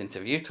very loose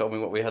interview, told me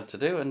what we had to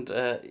do, and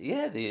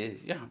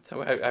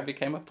so I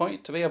became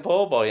appointed to be a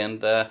ball boy,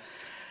 and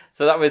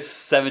so that was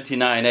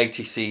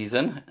 79-80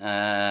 season,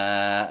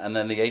 and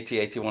then the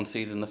 80-81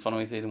 season, the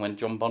following season, when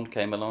John Bond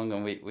came along,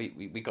 and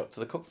we got to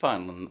the cup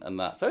final and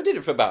that. So I did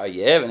it for about a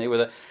year, and it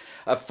was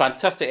a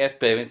fantastic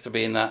experience to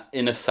be in that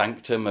inner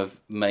sanctum of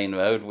Main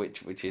Road,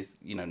 which is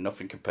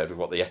nothing compared with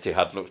what the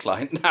Etihad looked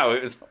like now.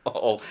 It was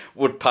all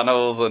wood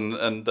panels,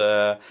 and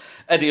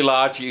Eddie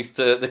Large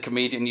the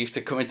comedian used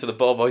to come into the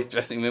ball boys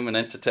dressing room and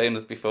entertain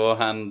us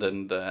beforehand,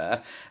 and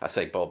I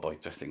say ball boys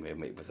dressing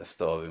room, it was a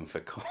storeroom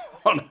for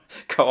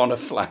corner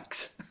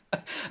flags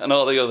and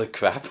all the other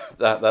crap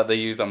that they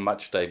used on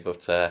match day,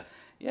 but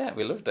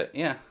we loved it.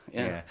 Yeah.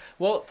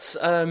 What?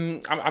 I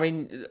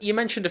mean, you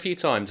mentioned a few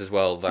times as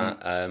well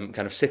that kind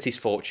of City's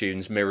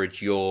fortunes mirrored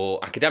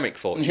your academic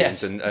fortunes,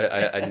 yes. and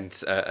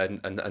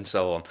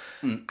so on.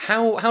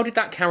 How did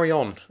that carry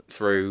on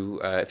through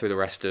the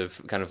rest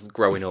of kind of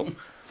growing up?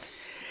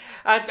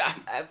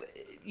 I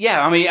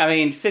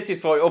mean, City's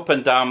fortune up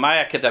and down. My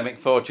academic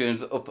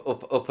fortunes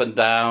up and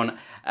down.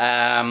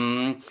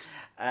 And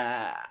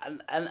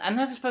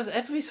I suppose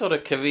every sort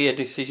of career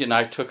decision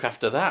I took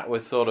after that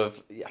was sort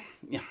of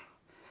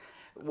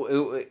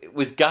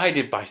was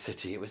guided by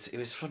City. It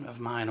was front of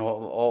mind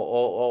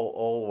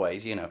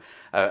always.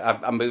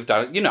 I moved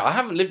down. I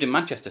haven't lived in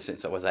Manchester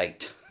since I was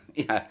 8.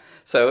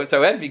 So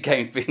every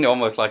game's been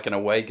almost like an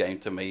away game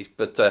to me.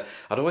 But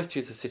I'd always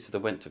choose the city that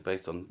went to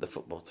based on the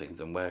football teams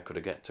and where could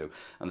I get to,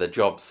 and the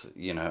jobs.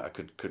 I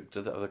could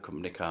do the other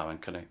company car and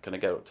can I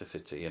get up to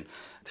City. And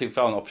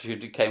 2000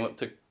 opportunity came up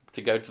to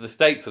to go to the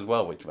States as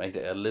well, which made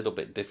it a little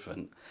bit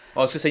different. I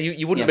was going to say,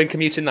 you wouldn't have been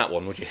commuting that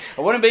one, would you?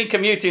 I wouldn't have been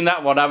commuting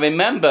that one. I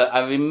remember,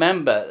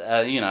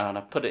 and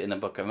I put it in the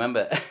book. I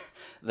remember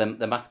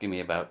them asking me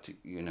about,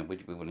 would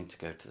you be willing to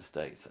go to the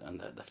States?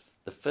 And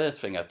the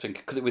first thing I was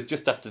thinking, because it was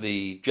just after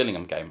the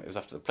Gillingham game, it was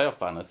after the playoff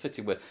final,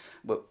 City were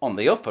on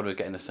the up. I was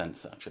getting a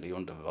sense, actually,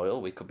 under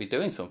Royal, we could be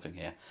doing something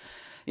here.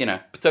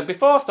 So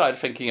before I started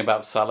thinking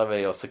about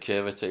salary or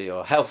security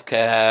or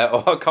healthcare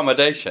or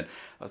accommodation,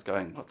 I was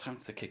going, what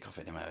time's the kick-off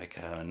in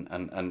America,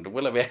 and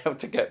will I be able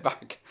to get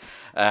back?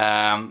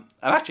 And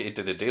actually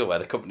did a deal where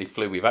the company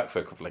flew me back for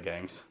a couple of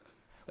games.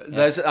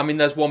 There's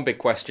one big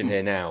question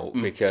here now,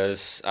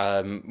 because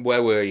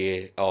where were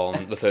you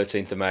on the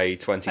 13th of May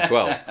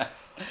 2012?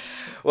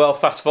 Well,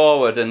 fast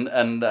forward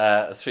and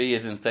 3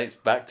 years in the States,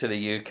 back to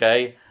the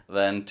UK,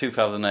 then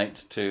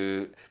 2008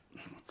 to...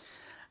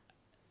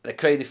 The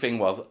crazy thing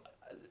was,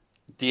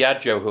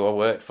 Diageo, who I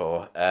worked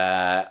for,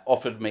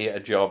 offered me a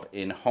job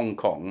in Hong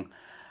Kong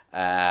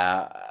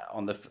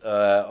on the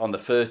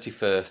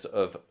 31st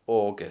of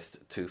August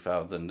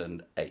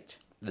 2008,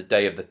 the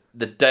day of the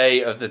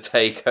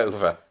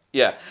takeover.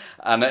 Yeah,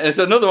 and it's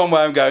another one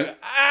where I'm going,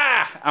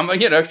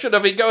 should I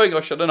be going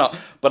or should I not?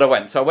 But I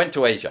went. So I went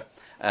to Asia,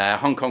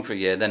 Hong Kong for a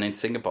year, then in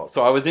Singapore.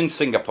 So I was in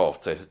Singapore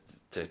to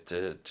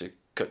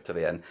cut to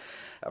the end.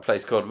 A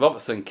place called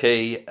Robertson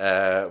Quay,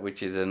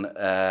 which is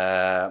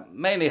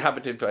mainly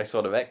habited by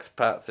sort of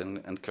expats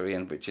and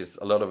Korean, which is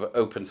a lot of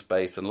open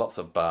space and lots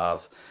of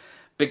bars,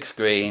 big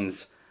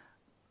screens,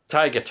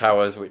 Tiger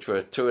Towers, which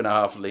were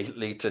 2.5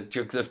 litre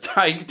jugs of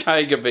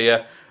Tiger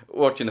beer,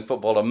 watching the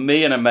football. And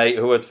me and a mate,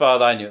 who as far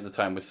as I knew at the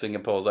time was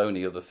Singapore's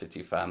only other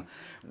City fan,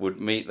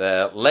 would meet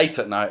there late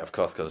at night, of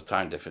course, because of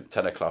time difference,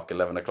 10 o'clock,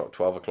 11 o'clock,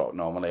 12 o'clock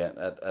normally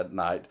at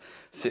night,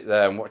 sit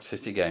there and watch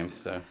City games.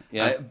 So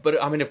yeah.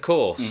 But I mean, of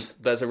course,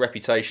 there's a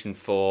reputation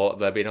for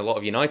there being a lot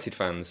of United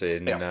fans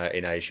in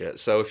Asia.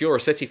 So if you're a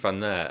City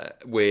fan there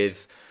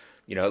with,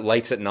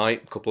 late at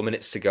night, a couple of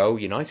minutes to go,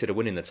 United are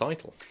winning the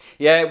title.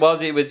 Yeah, it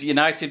was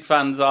United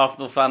fans,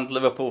 Arsenal fans,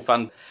 Liverpool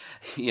fans.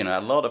 A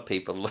lot of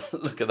people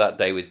look at that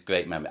day with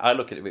great memories. I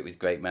look at it with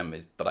great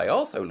memories, but I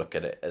also look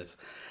at it as,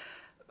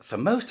 for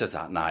most of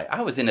that night,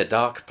 I was in a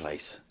dark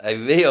place. I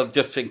real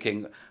just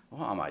thinking,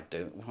 what am I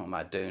doing? What am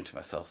I doing to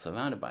myself?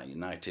 Surrounded by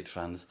United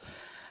fans,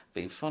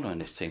 been following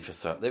this team for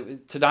so.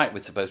 Tonight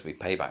was supposed to be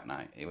payback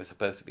night. It was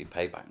supposed to be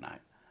payback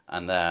night,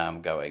 and there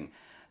I'm going,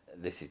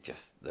 this is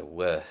just the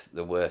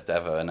worst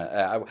ever. And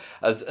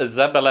as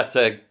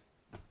Zabaleta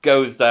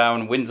goes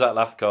down, wins that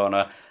last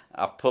corner,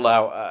 I pull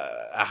out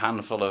a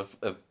handful of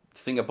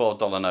Singapore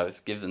dollar notes,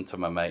 give them to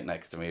my mate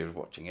next to me who's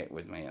watching it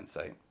with me, and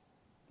say,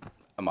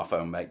 "I'm off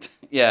home, mate."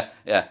 Yeah.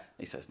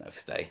 He says, "No,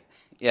 stay."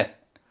 Yeah.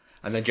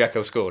 And then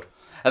Dzeko scored.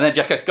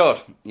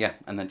 Yeah,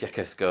 and then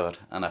Dzeko scored,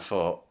 and I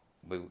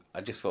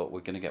just thought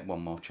we're going to get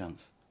one more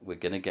chance.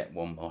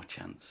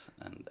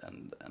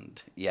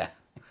 And yeah.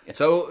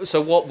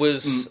 So what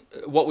was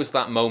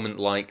that moment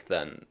like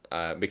then?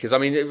 Because I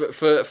mean,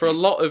 for a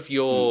lot of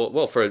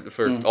your for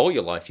all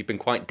your life, you've been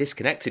quite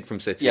disconnected from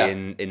City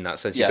in that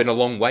sense. You've been a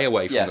long way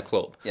away from the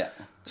club. Yeah.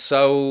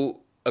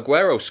 So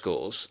Aguero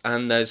scores,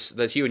 and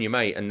there's you and your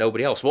mate and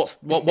nobody else. What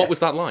was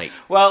that like?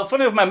 Well,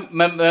 funny enough,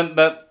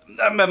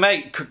 my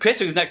mate Chris,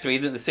 who's next to me,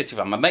 the City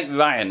fan. My mate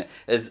Ryan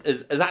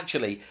is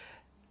actually.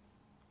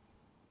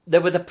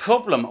 There was a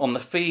problem on the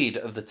feed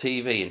of the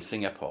TV in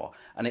Singapore,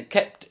 and it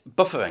kept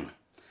buffering.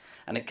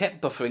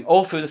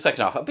 All through the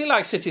second half. A bit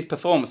like City's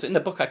performance. In the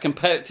book, I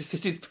compare it to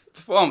City's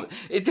performance.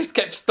 It just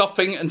kept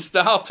stopping and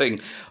starting.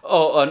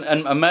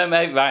 And my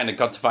mate Ryan had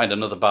gone to find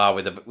another bar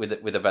with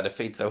a better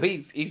feed. So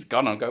he's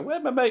gone and go,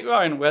 where's my mate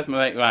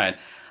Ryan?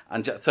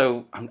 And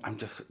so I'm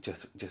just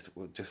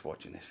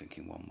watching this,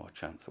 thinking one more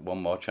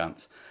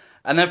chance.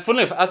 And then,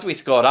 funnily enough, as we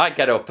scored, I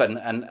get up and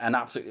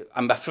absolutely,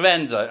 and my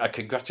friends are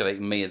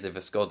congratulating me as if I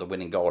scored the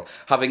winning goal,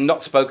 having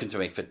not spoken to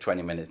me for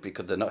 20 minutes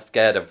because they're not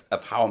scared of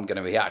how I'm going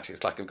to react.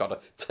 It's like I've got a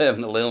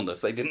terminal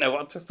illness. They didn't know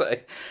what to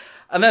say.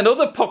 And then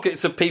other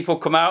pockets of people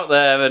come out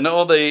there, and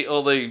all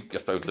the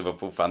just those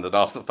Liverpool fans and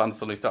Arsenal fans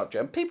suddenly start,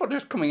 and people are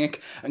just coming in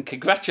and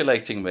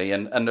congratulating me.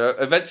 And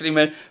eventually,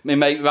 my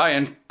mate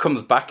Ryan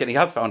comes back, and he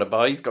has found a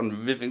bar. He's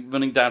gone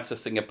running down to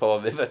Singapore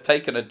River,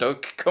 taken a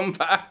duck, come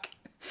back.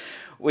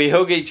 We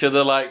hug each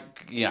other like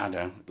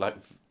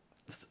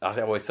I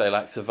always say,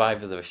 like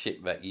survivors of a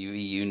shipwreck,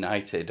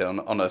 united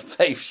on a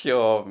safe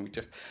shore. And we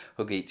just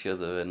hug each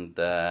other, and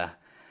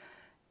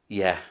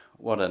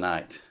what a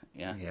night.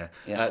 Yeah.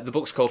 The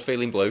book's called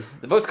Feeling Blue.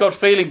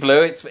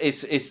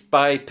 It's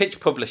by Pitch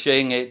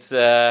Publishing. It's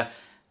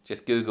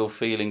just Google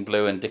Feeling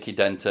Blue and Dickie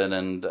Denton,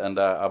 and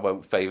I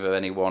won't favour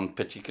any one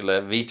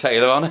particular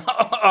retailer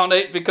on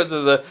it because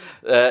of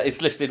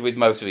it's listed with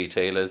most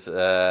retailers,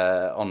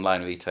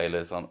 online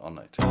retailers on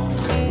it.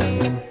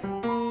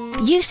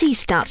 You see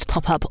stats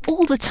pop up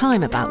all the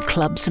time about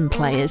clubs and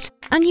players,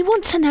 and you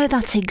want to know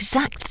that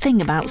exact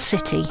thing about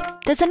City.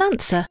 There's an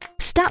answer.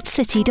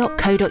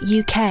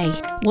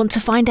 Statscity.co.uk. Want to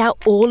find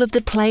out all of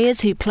the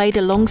players who played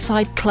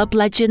alongside club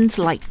legends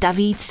like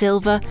David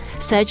Silva,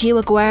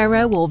 Sergio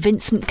Aguero or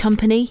Vincent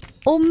Kompany?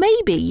 Or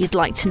maybe you'd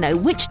like to know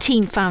which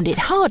team found it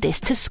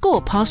hardest to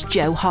score past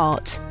Joe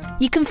Hart.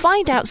 You can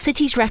find out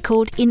City's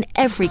record in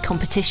every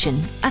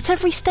competition, at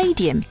every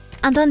stadium,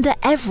 and under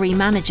every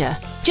manager.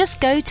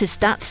 Just go to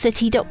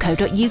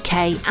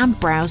statscity.co.uk and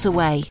browse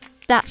away.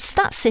 That's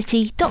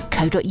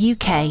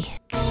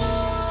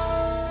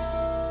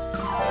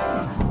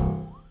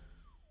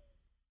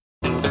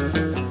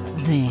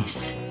statscity.co.uk.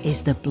 This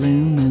is the Blue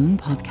Moon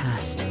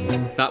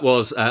Podcast. That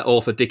was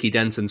author Dickie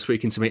Denton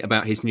speaking to me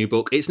about his new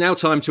book. It's now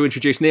time to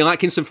introduce Neil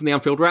Atkinson from the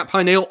Anfield Wrap.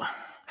 Hi, Neil.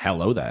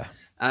 Hello there.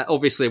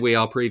 Obviously, we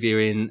are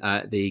previewing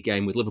the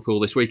game with Liverpool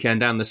this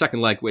weekend and the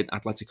second leg with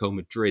Atletico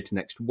Madrid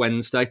next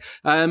Wednesday.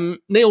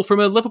 Neil, from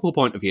a Liverpool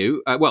point of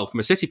view, from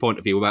a City point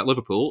of view about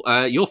Liverpool,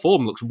 your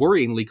form looks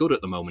worryingly good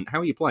at the moment.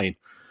 How are you playing?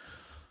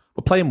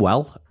 We're playing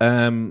well.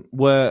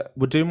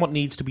 We're doing what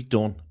needs to be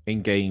done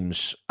in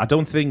games. I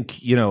don't think,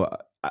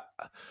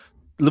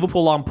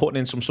 Liverpool aren't putting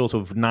in some sort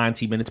of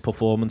 90-minute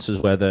performances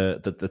where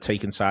they're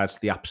taking sides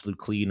to the absolute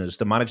cleaners.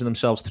 They're managing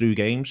themselves through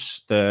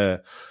games.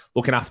 They're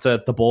looking after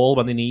the ball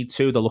when they need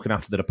to. They're looking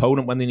after their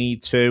opponent when they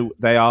need to.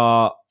 They're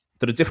a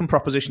different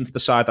proposition to the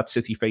side that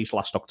City faced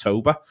last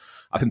October.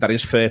 I think that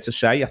is fair to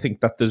say. I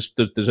think that there's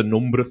a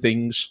number of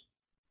things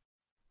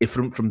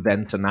different from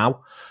then to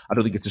now. I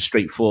don't think it's as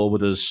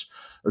straightforward as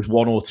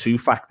one or two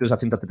factors. I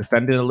think that they're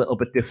defending a little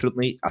bit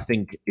differently. I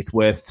think it's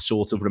worth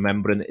sort of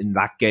remembering in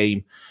that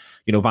game,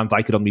 Van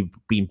Dijk had only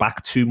been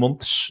back 2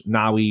 months.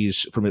 Now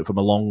he's from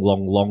a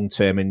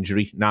long-term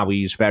injury. Now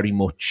he's very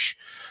much,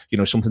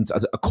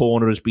 a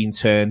corner has been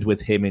turned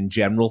with him in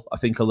general. I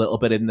think a little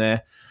bit in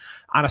there.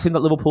 And I think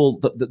that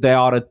Liverpool, they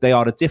are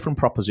a different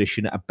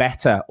proposition, a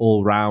better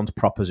all-round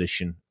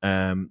proposition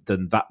than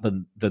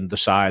the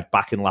side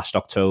back in last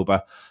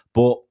October.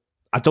 But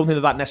I don't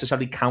think that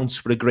necessarily counts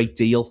for a great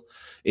deal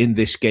in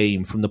this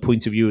game from the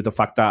point of view of the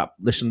fact that,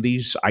 listen,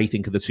 these, I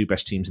think, are the two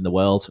best teams in the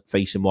world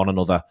facing one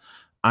another.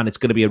 And it's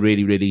going to be a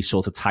really, really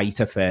sort of tight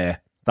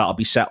affair that'll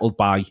be settled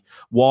by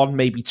one,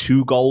 maybe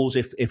 2 goals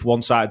if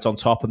one side's on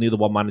top and the other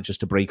one manages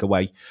to break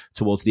away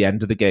towards the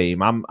end of the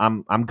game.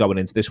 I'm going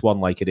into this one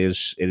like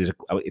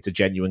it's a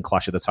genuine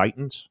clash of the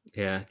Titans.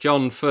 Yeah,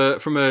 John,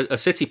 from a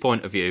City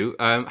point of view,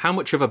 how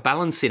much of a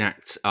balancing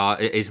act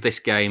is this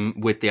game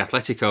with the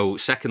Atletico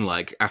second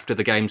leg after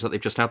the games that they've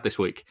just had this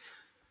week?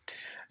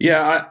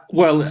 Yeah,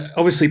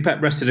 obviously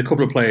Pep rested a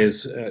couple of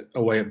players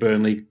away at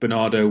Burnley.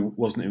 Bernardo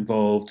wasn't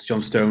involved.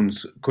 John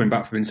Stones, coming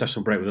back from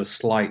international break with a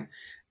slight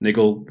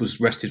niggle,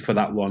 was rested for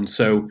that one.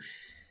 So,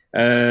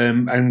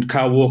 and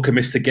Kyle Walker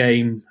missed the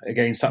game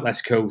against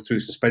Atletico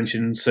through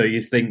suspension. So you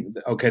think,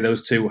 okay,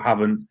 those two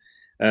haven't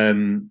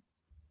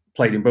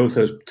played in both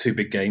those 2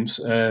 big games.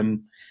 I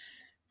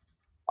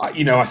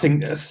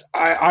think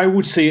I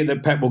would see it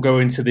that Pep will go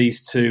into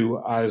these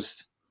 2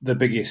 as the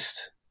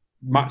biggest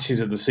matches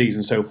of the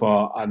season so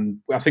far, and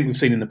I think we've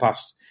seen in the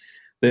past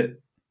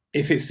that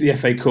if it's the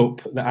FA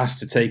Cup that has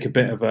to take a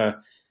bit of a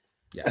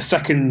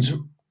second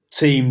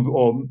team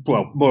or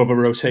more of a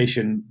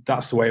rotation,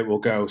 that's the way it will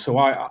go. So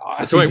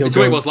it's the way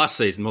it was last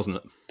season, wasn't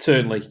it?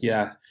 Certainly,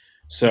 yeah.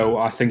 So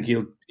I think he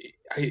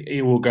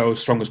will go as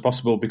strong as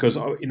possible because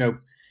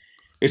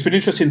it's been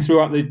interesting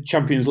throughout the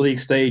Champions League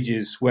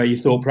stages where you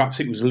thought perhaps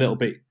it was a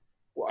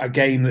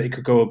game that he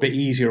could go a bit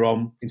easier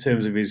on in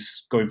terms of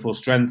his going full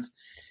strength.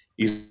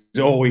 He's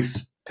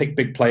always picked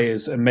big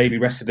players and maybe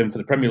rested them for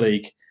the Premier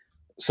League.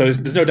 So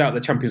there's no doubt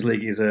the Champions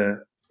League is a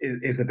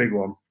big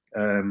one.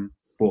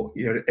 But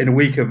in a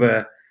week of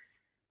a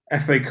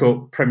FA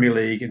Cup, Premier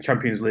League and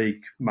Champions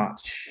League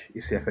match,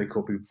 it's the FA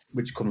Cup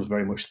which comes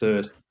very much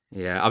third.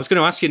 Yeah, I was going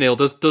to ask you, Neil,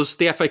 does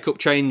the FA Cup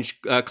change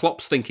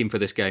Klopp's thinking for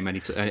this game any,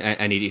 do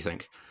you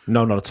think?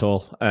 No, not at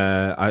all.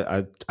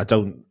 I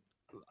don't.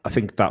 I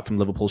think that from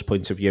Liverpool's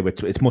point of view,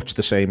 it's much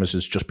the same as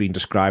has just been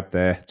described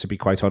there, to be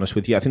quite honest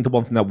with you. I think the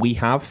one thing that we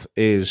have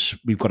is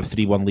we've got a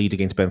 3-1 lead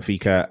against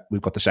Benfica.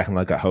 We've got the second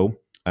leg at home.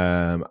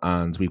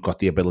 And we've got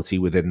the ability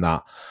within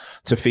that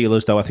to feel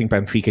as though I think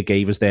Benfica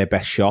gave us their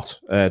best shot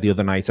the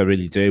other night. I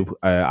really do.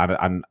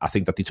 And I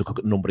think that they took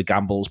a number of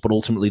gambles, but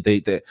ultimately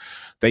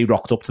they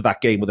rocked up to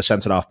that game with a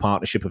centre-half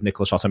partnership of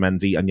Nicolas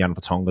Otamendi and Jan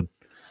Vertonghen.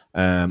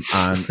 And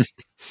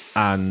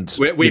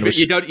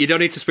you don't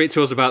need to speak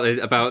to us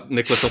about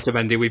Nicolas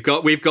Otamendi. We've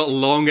got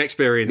long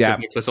experience of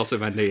Nicolas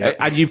Otamendi, yeah.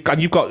 and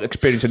you've got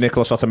experience of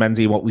Nicolas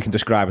Otamendi, what we can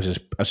describe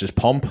as his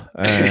pomp.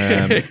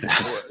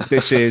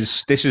 This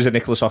is a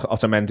Nicolas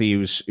Otamendi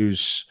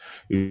whose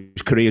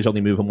career is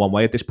only moving one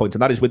way at this point,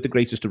 and that is with the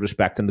greatest of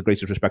respect to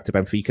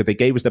Benfica. They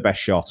gave us the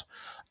best shot,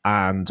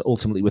 and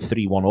ultimately we're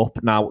 3-1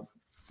 up now.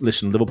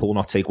 listen, Liverpool will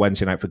not take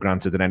Wednesday night for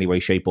granted in any way,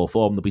 shape or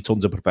form. There'll be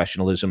tons of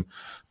professionalism.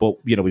 But,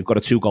 we've got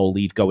a 2-goal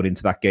lead going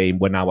into that game.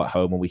 We're now at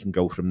home and we can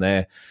go from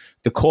there.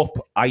 The Cup,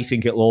 I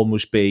think it'll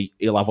almost be,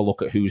 he'll have a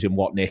look at who's in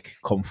what nick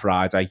come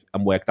Friday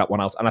and work that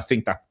one out. And I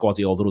think that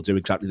Guardiola will do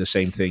exactly the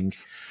same thing.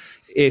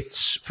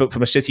 It's,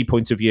 from a City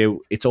point of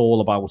view, it's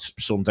all about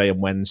Sunday and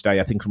Wednesday.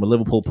 I think from a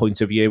Liverpool point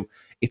of view,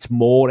 it's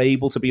more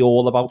able to be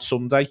all about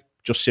Sunday,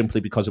 just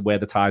simply because of where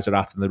the ties are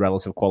at and the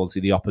relative quality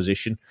of the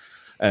opposition.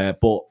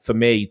 But for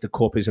me, the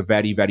Cup is a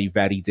very, very,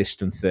 very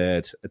distant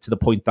third, to the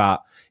point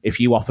that if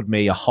you offered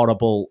me a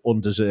horrible,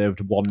 undeserved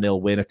 1-0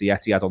 win at the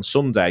Etihad on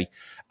Sunday,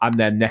 and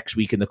then next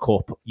week in the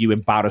Cup, you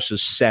embarrass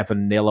us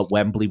 7-0 at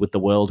Wembley with the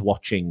world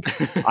watching,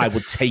 I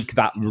would take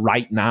that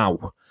right now,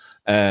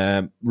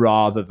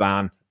 rather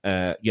than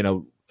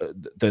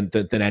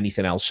than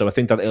anything else. So I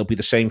think that it'll be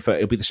the same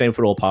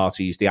for all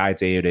parties. The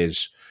idea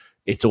is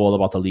it's all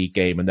about the league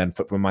game, and then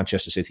from a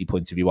Manchester City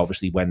point of view,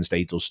 obviously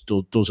Wednesday does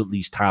at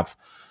least have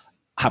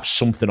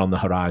something on the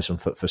horizon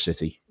for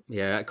City.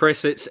 Yeah,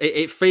 Chris,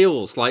 it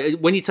feels like,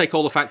 when you take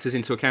all the factors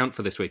into account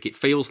for this week, it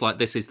feels like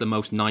this is the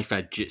most knife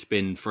edge it's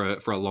been for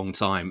a long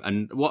time.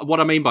 And what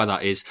I mean by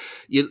that is,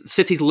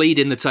 City's lead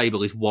in the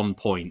table is 1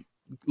 point.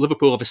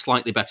 Liverpool have a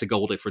slightly better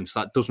goal difference.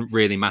 That doesn't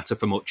really matter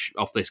for much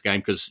of this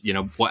game because,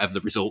 whatever the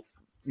result,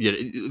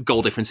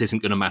 goal difference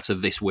isn't going to matter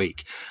this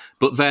week.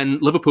 But then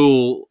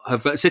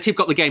City have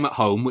got the game at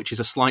home, which is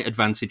a slight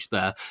advantage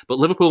there. But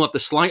Liverpool have the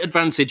slight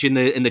advantage in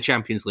the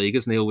Champions League,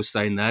 as Neil was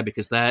saying there,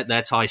 because their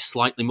tie is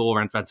slightly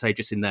more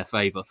advantageous in their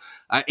favour.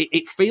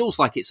 It feels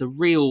like it's a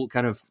real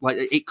kind of, like,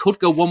 it could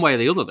go one way or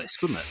the other, this,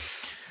 couldn't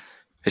it?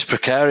 It's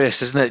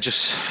precarious, isn't it?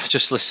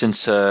 Just listening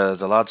to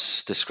the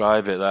lads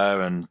describe it there,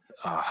 and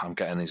I'm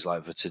getting these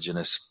like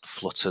vertiginous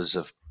flutters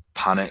of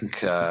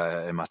panic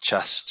in my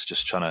chest,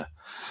 just trying to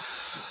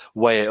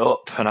weigh it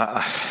up. And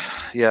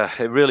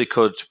it really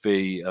could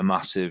be a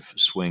massive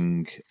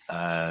swing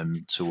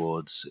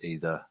towards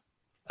either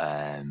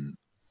a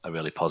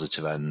really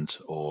positive end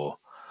or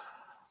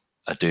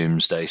a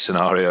doomsday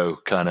scenario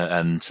kind of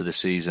end to the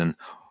season.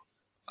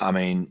 I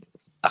mean,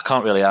 I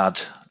can't really add.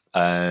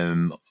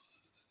 I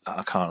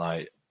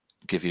can't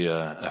give you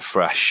a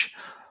fresh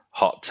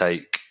hot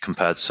take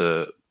compared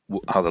to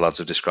how the lads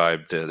have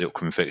described the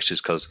upcoming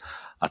fixtures, because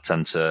I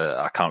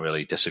can't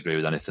really disagree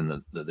with anything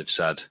that they've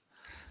said.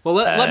 Well,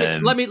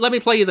 let me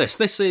play you this.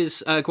 This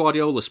is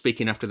Guardiola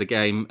speaking after the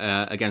game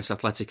against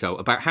Atletico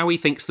about how he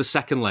thinks the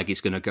second leg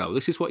is going to go.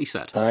 This is what he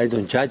said. I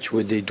don't judge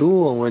what they do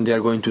or when they are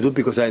going to do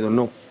because I don't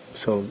know.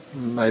 So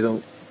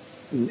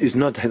it's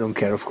not I don't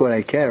care. Of course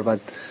I care,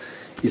 but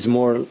it's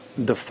more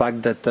the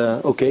fact that,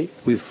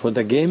 for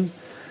the game,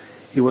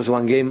 it was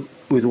one game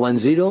with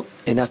 1-0,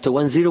 and after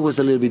 1-0 was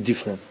a little bit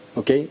different.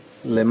 Okay,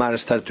 Lemar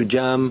started to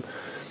jump,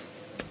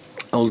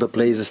 all the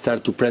players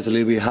start to press a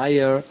little bit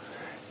higher,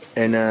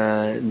 and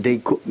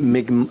they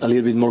make a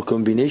little bit more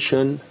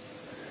combination.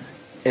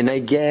 And I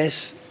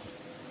guess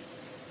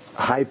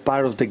high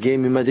part of the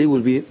game in Madrid will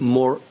be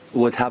more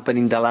what happened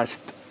in the last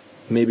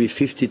maybe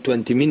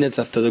 50-20 minutes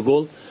after the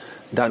goal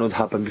than what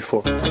happened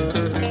before.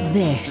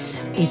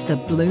 This is the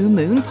Blue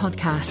Moon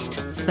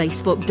Podcast.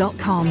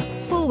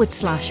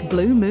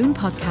 Facebook.com/Blue Moon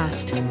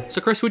Podcast. So,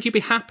 Chris, would you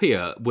be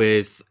happier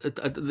with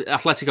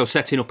Atletico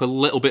setting up a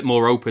little bit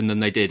more open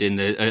than they did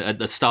at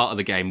the start of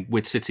the game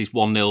with City's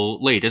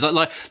 1-0 lead? Is that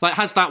like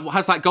has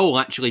that goal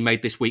actually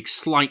made this week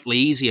slightly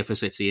easier for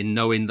City in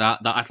knowing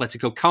that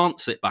Atletico can't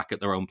sit back at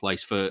their own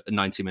place for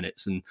 90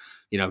 minutes and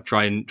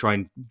try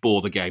and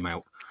bore the game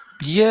out?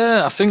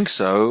 Yeah, I think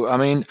so. I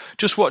mean,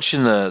 just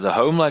watching the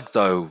home leg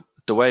though,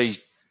 the way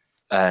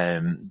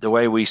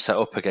we set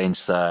up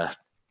against their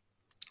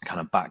kind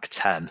of back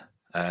 10,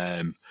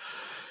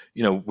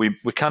 we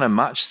kind of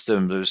matched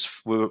them.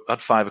 We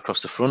had 5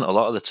 across the front a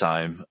lot of the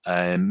time.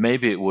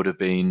 Maybe it would have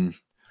been,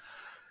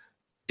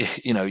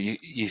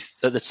 you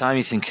at the time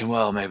you're thinking,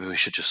 well, maybe we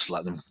should just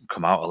let them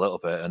come out a little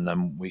bit and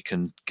then we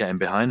can get in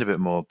behind a bit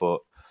more.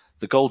 But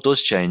the goal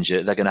does change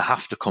it. They're going to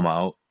have to come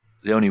out.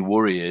 The only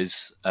worry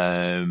is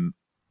the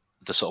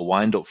sort of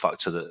wind-up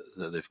factor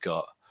that they've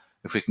got.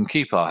 If we can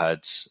keep our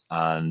heads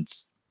and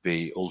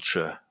be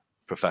ultra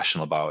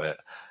professional about it,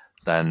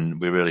 then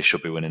we really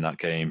should be winning that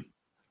game.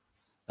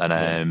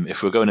 And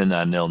if we're going in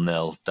there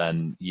 0-0,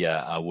 then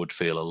I would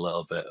feel a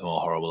little bit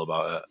more horrible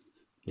about it.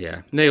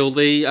 Yeah, Neil.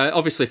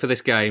 Obviously for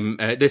this game,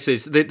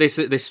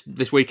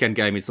 this weekend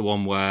game is the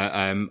one where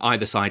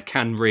either side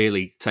can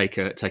really take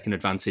an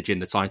advantage in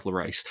the title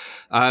race.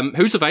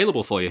 Who's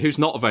available for you? Who's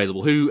not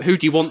available? Who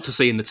do you want to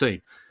see in the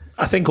team?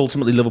 I think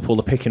ultimately Liverpool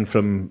are picking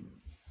from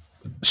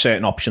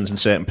certain options and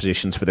certain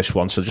positions for this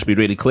one. So just be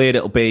really clear,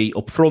 it'll be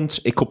up front.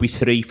 It could be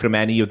 3 from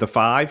any of the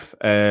 5.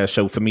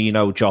 So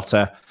Firmino,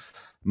 Jota,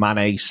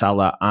 Mane,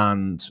 Salah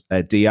and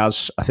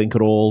Diaz, I think,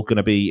 are all going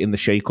to be in the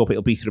shake-up.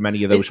 It'll be from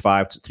any of those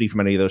 5, 3 from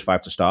any of those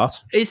 5 to start.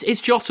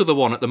 Is Jota the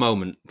one at the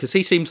moment? Because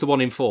he seems the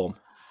one in form.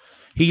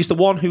 He's the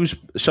one who's...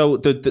 So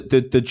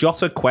the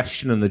Jota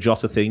question and the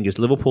Jota thing is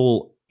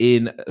Liverpool,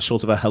 in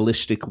sort of a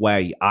holistic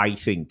way, I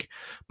think,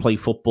 play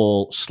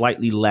football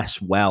slightly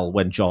less well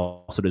when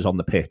Jota is on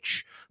the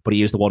pitch but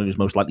he is the one who's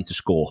most likely to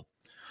score.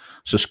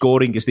 So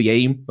scoring is the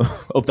aim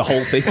of the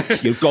whole thing.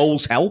 Your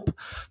goals help.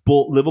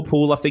 But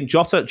Liverpool, I think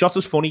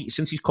Jota's funny.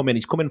 Since he's come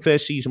in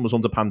first season was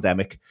under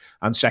pandemic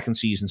and second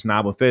season's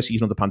now. But first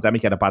season under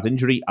pandemic, he had a bad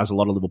injury, as a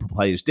lot of Liverpool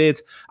players did.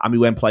 And we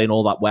weren't playing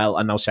all that well.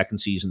 And now second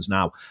season's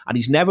now. And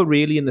he's never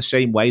really in the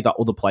same way that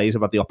other players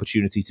have had the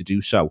opportunity to do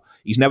so.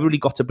 He's never really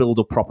got to build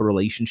up proper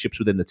relationships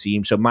within the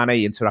team. So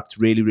Mane interacts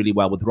really, really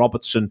well with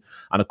Robertson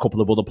and a couple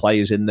of other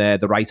players in there.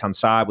 The right-hand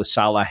side with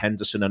Salah,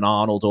 Henderson and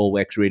Arnold all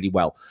works really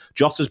well.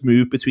 Jota's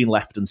moved between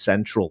left and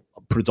central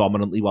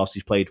predominantly whilst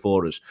he's played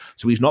for us.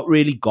 So he's not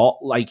really got,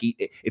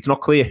 it's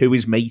not clear who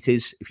his mate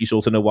is, if you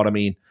sort of know what I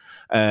mean.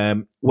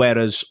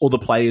 Whereas other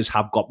players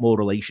have got more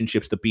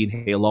relationships, they've been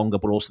here longer,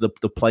 but also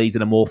they've played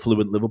in a more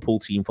fluent Liverpool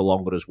team for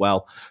longer as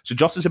well. So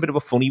Jota's a bit of a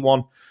funny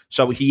one.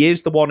 So he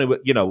is the one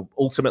who,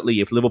 ultimately,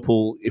 if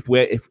Liverpool,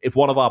 if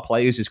one of our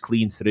players is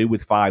clean through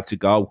with 5 to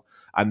go,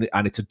 and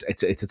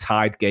it's a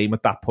tied game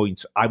at that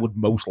point, I would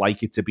most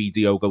like it to be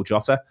Diogo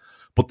Jota.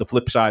 But the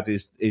flip side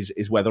is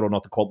whether or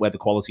not where the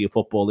quality of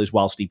football is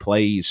whilst he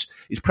plays.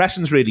 His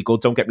pressing's really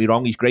good, don't get me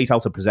wrong. He's great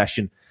out of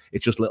possession.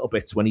 It's just little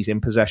bits when he's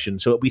in possession.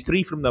 So it'll be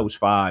 3 from those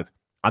 5.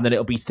 And then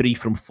it'll be 3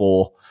 from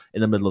 4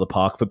 in the middle of the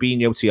park.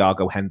 Fabinho,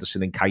 Thiago,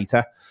 Henderson and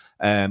Keita.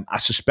 I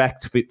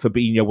suspect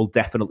Fabinho will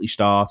definitely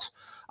start.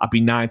 I'd be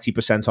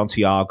 90% on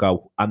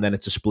Thiago, and then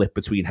it's a split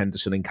between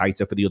Henderson and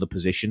Keita for the other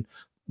position.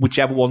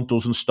 Whichever one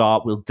doesn't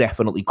start will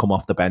definitely come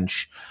off the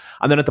bench.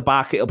 And then at the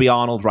back, it'll be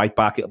Arnold right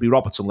back, it'll be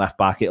Robertson left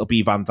back, it'll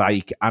be Van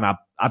Dijk, and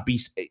I'd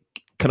be...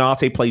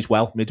 Konate plays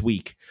well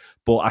midweek,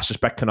 but I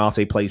suspect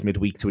Konate plays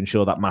midweek to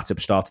ensure that Matip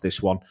starts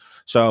this one.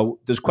 So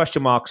there's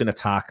question marks in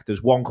attack.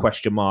 There's one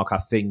question mark, I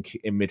think,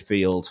 in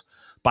midfield.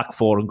 Back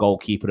 4 and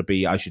goalkeeper to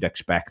be, I should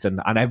expect.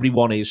 And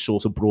everyone is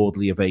sort of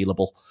broadly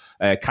available.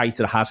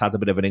 Keita has had a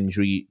bit of an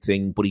injury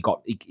thing, but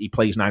he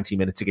plays 90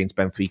 minutes against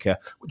Benfica,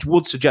 which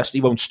would suggest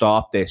he won't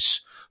start this.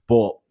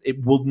 But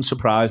it wouldn't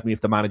surprise me if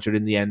the manager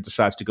in the end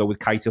decides to go with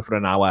Keita for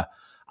an hour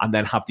and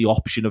then have the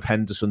option of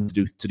Henderson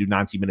to do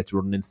 90 minutes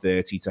running in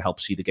 30 to help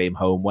see the game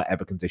home,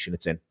 whatever condition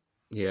it's in.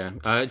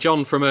 Yeah.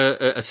 John, from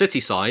a City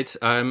side,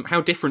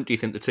 how different do you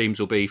think the teams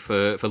will be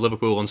for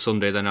Liverpool on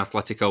Sunday than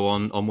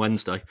Atletico on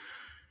Wednesday?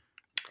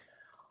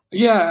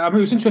 Yeah, I mean,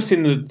 it was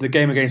interesting the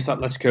game against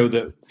Atletico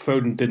that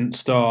Foden didn't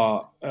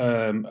start.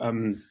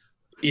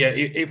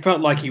 It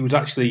felt like he was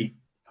actually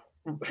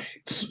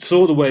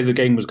saw the way the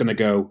game was going to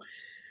go,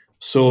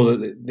 saw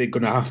that they're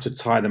going to have to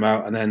tie them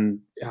out, and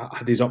then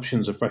had these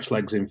options of fresh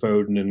legs in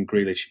Foden and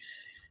Grealish.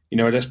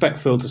 I'd expect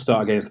Phil to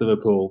start against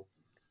Liverpool.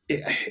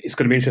 It's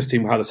going to be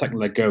interesting how the second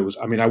leg goes.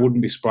 I mean, I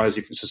wouldn't be surprised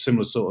if it's a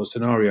similar sort of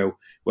scenario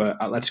where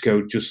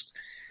Atletico just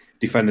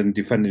defend and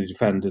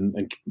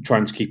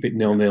trying to keep it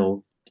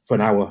 0-0 for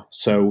an hour.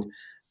 So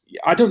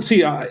I don't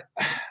see. I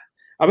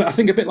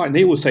think a bit like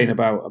Neil was saying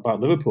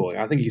about Liverpool.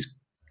 I think he's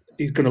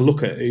going to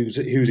look at who's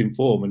in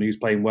form and who's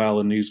playing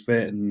well and who's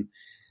fit and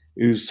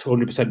who's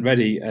 100%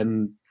 ready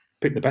and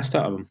pick the best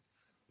out of them.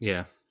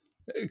 Yeah.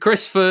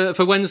 Chris, for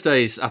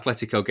Wednesday's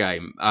Atletico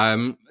game,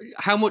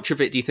 how much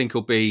of it do you think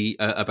will be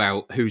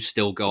about who's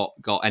still got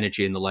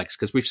energy in the legs?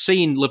 Because we've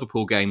seen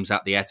Liverpool games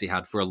at the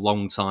Etihad for a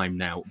long time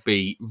now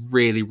be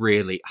really,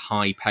 really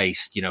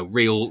high-paced,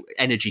 real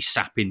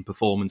energy-sapping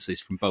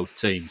performances from both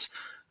teams.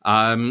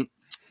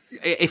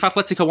 If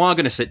Atletico are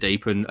going to sit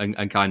deep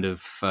and kind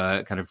of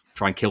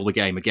try and kill the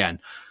game again,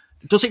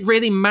 does it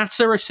really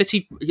matter if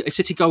City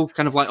go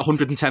kind of like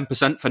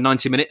 110% for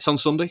 90 minutes on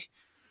Sunday?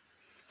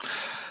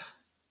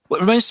 Well,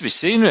 it remains to be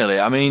seen,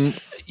 really. I mean,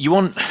 you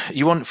want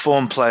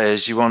form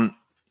players, you want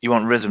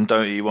rhythm,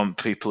 don't you? You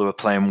want people who are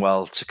playing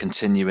well to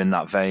continue in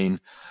that vein.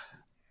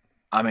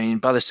 I mean,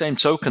 by the same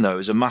token, though, it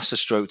was a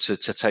masterstroke to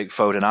take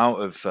Foden out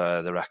of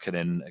the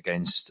reckoning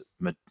against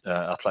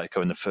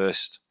Atletico in the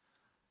first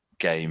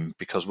game,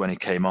 because when he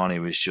came on, he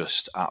was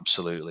just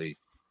absolutely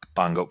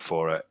bang up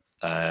for it.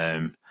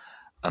 And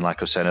like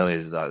I was saying earlier,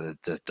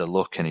 the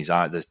look in his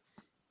eye,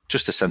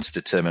 just a sense of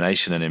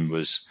determination in him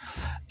was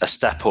a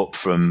step up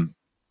from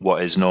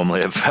what is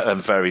normally a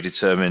very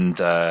determined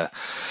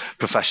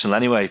professional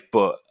anyway.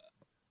 But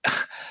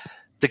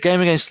the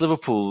game against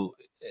Liverpool,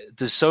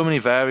 there's so many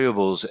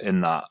variables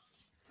in that.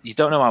 You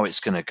don't know how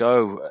it's going to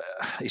go.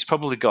 He's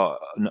probably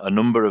got a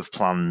number of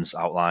plans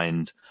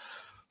outlined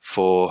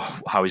for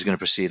how he's going to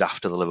proceed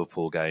after the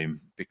Liverpool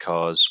game,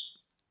 because,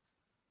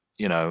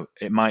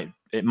 it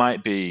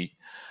might be,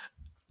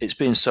 it's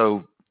been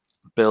so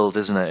billed,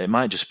 isn't it? It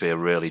might just be a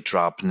really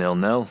drab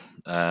 0-0.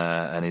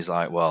 And he's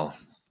like, well,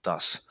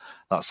 that's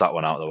that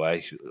one out of the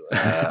way.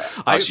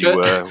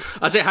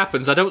 As it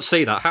happens, I don't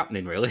see that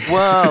happening, really.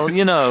 Well,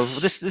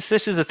 this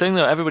is the thing,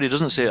 though. Everybody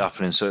doesn't see it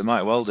happening, so it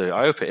might well do.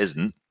 I hope it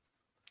isn't.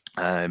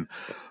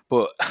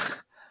 But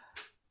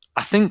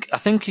I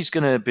think he's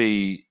going to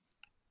be.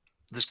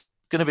 There's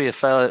going to be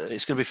it's going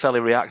to be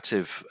fairly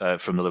reactive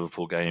from the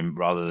Liverpool game,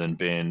 rather than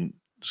being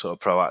sort of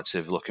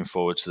proactive, looking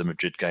forward to the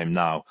Madrid game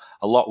now.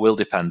 A lot will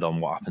depend on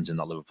what happens in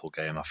that Liverpool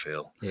game, I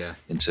feel,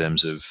 in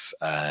terms of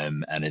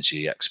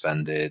energy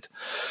expended,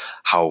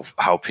 how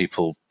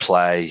people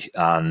play,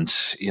 and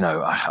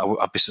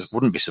I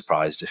wouldn't be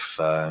surprised if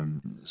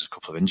there's a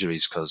couple of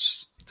injuries,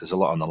 because there's a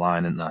lot on the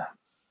line, isn't there?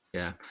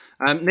 Yeah.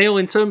 Neil,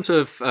 in terms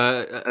of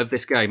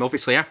this game,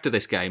 obviously after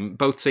this game,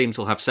 both teams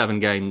will have 7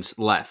 games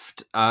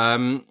left.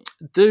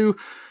 Do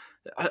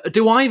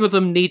either of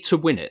them need to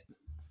win it?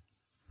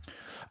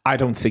 I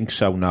don't think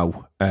so,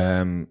 no,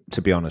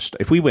 to be honest.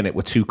 If we win it,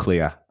 we're too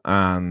clear,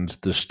 and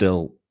there's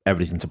still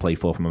everything to play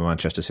for from a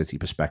Manchester City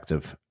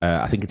perspective.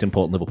 I think it's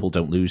important Liverpool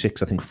don't lose it,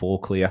 because I think 4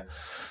 clear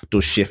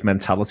does shift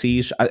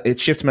mentalities. It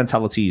shifts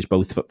mentalities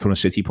both from a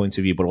City point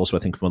of view, but also I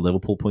think from a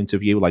Liverpool point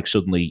of view. Like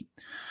suddenly,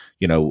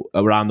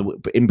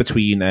 in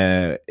between,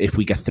 if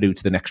we get through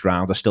to the next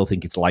round, I still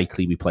think it's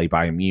likely we play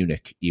Bayern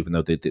Munich, even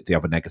though they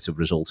have a negative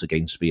result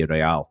against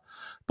Villarreal.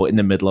 But in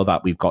the middle of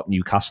that, we've got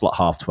Newcastle at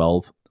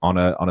 12:30 on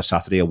a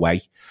Saturday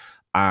away.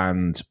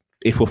 And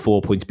if we're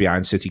 4 points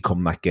behind City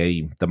come that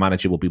game, the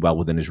manager will be well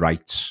within his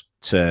rights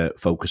to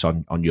focus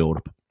on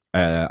Europe,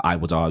 I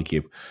would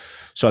argue.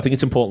 So I think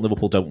it's important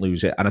Liverpool don't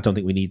lose it, and I don't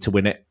think we need to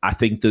win it. I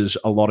think there's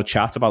a lot of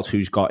chat about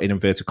who's got, in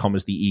inverted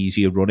commas, the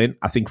easier running.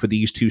 I think for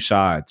these two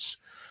sides,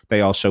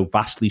 they are so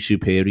vastly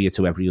superior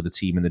to every other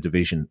team in the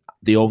division.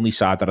 The only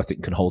side that I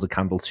think can hold a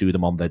candle to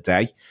them on their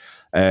day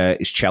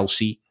is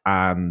Chelsea,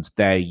 and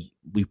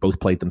we've both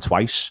played them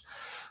twice.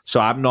 So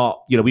I'm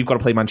not, we've got to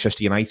play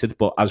Manchester United,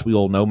 but as we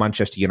all know,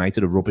 Manchester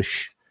United are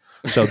rubbish.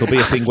 So there'll be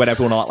a thing where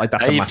everyone will like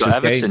that's a massive game.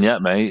 You've got Everton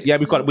yet, mate? Yeah,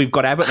 we've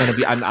got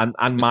Everton,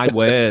 and my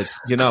word,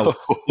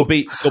 there'll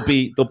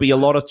be a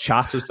lot of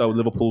chat as though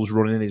Liverpool's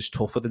running is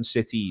tougher than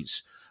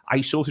City's. I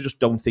sort of just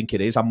don't think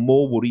it is. I'm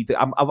more worried.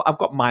 I've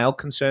got mild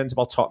concerns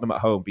about Tottenham at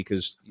home,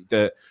 because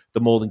they're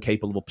more than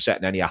capable of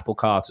upsetting any apple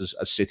cart, as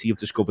City have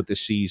discovered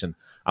this season,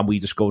 and we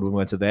discovered when we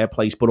went to their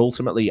place. But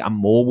ultimately, I'm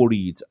more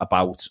worried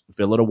about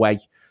Villa away.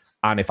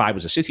 And if I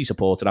was a City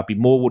supporter, I'd be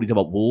more worried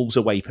about Wolves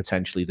away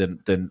potentially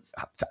than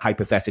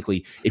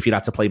hypothetically if you'd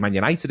had to play Man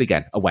United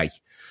again away.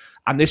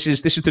 And this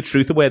is the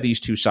truth of where these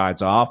two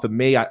sides are. For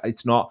me,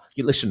 it's not.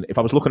 Listen, if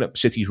I was looking at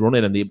City's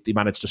running and they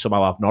managed to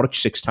somehow have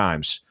Norwich 6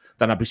 times,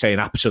 then I'd be saying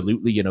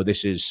absolutely,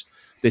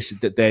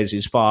 theirs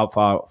is far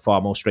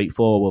more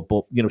straightforward.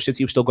 But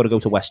City have still got to go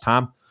to West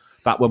Ham.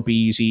 That won't be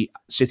easy.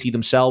 City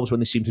themselves, when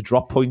they seem to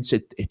drop points,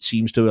 it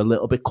seems to a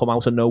little bit come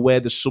out of nowhere.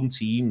 There's some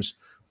teams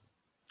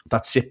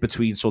that sit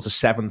between sort of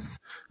 7th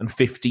and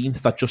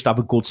 15th that just have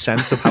a good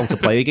sense of how to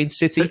play against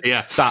City.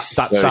 Yeah,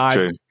 that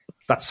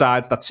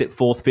side that sit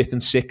 4th, 5th,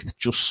 and 6th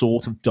just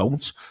sort of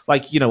don't.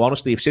 Like,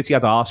 honestly, if City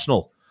had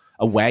Arsenal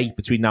away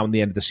between now and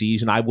the end of the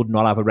season, I would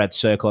not have a red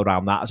circle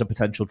around that as a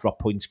potential drop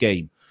points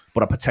game.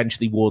 But I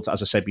potentially would,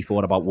 as I said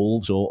before, about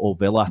Wolves or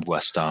Villa.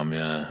 West Ham,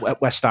 yeah.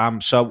 West Ham.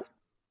 So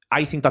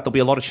I think that there'll be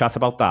a lot of chat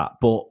about that.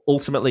 But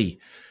ultimately,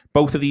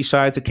 both of these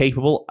sides are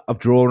capable of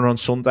drawing on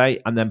Sunday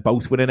and then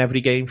both winning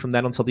every game from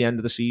then until the end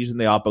of the season.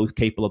 They are both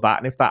capable of that.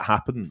 And if that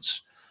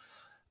happens,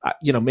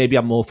 maybe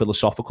I'm more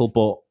philosophical,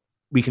 but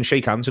we can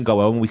shake hands and go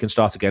home and we can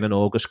start again in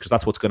August, because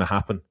that's what's going to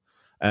happen.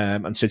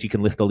 And City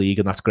can lift the league,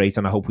 and that's great.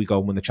 And I hope we go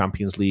and win the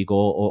Champions League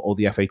or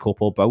the FA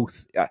Cup or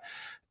both.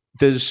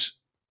 This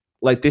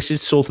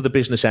is sort of the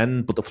business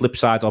end, but the flip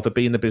side of it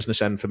being the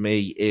business end for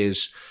me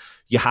is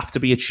you have to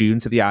be attuned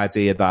to the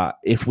idea that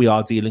if we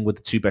are dealing with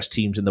the 2 best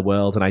teams in the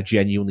world, and I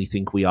genuinely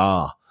think we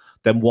are,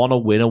 then one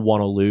will win and one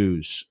will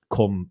lose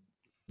come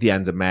the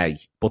end of May.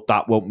 But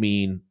that won't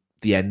mean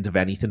the end of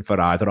anything for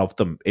either of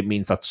them. It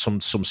means that some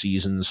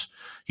seasons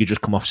you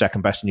just come off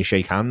second best and you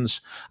shake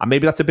hands. And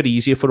maybe that's a bit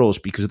easier for us,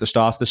 because at the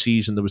start of the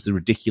season there was the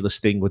ridiculous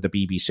thing with the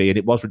BBC, and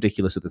it was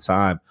ridiculous at the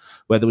time,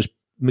 where there was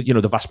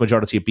the vast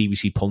majority of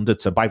BBC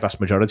pundits, and by vast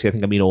majority I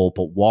think I mean all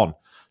but one,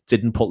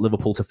 didn't put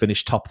Liverpool to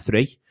finish top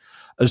 3,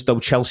 as though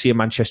Chelsea and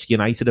Manchester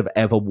United have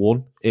ever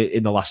won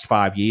in the last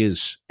 5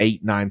 years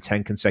 8, 9,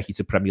 10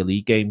 consecutive Premier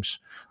League games.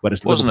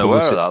 Whereas wasn't Liverpool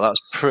aware of that.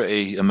 That's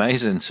pretty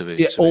amazing to be.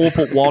 Yeah, all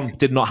but one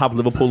did not have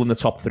Liverpool in the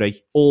top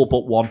 3. All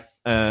but one.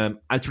 And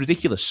it's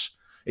ridiculous.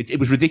 It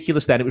was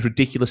ridiculous then. It was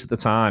ridiculous at the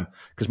time,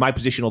 because my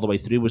position all the way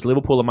through was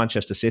Liverpool and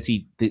Manchester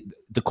City,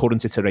 the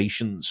current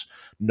iterations,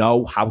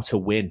 know how to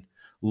win.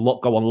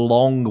 Go on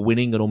long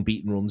winning and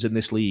unbeaten runs in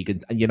this league,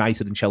 and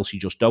United and Chelsea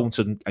just don't.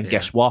 And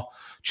guess what?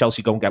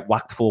 Chelsea go and get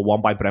whacked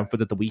 4-1 by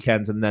Brentford at the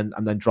weekend, and then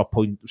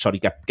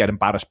get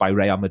embarrassed by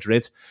Real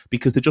Madrid,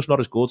 because they're just not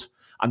as good,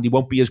 and they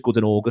won't be as good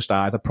in August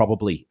either,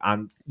 probably.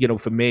 And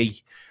for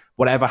me,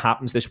 whatever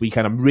happens this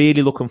weekend, I'm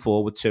really looking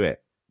forward to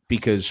it.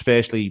 Because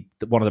firstly,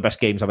 one of the best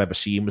games I've ever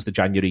seen was the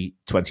January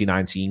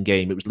 2019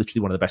 game. It was literally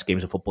one of the best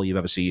games of football you've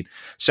ever seen.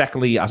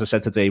 Secondly, as I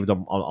said to David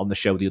on the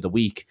show the other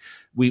week,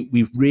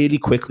 we've really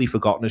quickly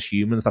forgotten as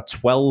humans that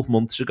 12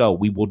 months ago,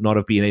 we would not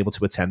have been able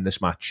to attend this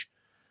match.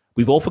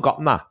 We've all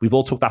forgotten that. We've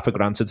all took that for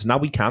granted. Now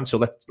we can, so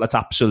let's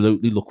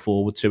absolutely look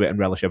forward to it and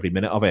relish every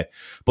minute of it.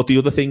 But the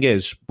other thing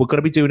is, we're going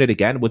to be doing it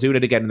again. We're doing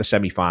it again in the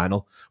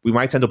semi-final. We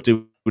might end up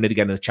doing it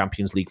again in the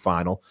Champions League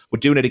final. We're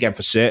doing it again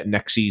for certain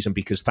next season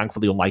because,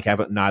 thankfully, unlike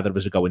Everton, neither of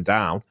us are going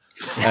down.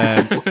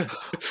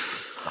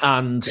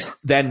 And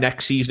then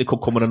next season it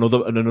could come in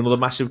another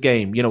massive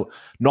game.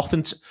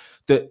 Nothing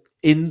that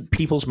in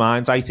people's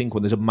minds, I think,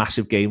 when there's a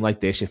massive game like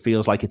this, it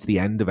feels like it's the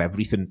end of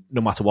everything, no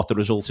matter what the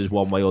result is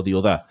one way or the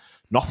other.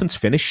 Nothing's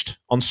finished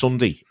on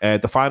Sunday.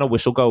 The final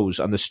whistle goes,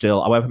 and there's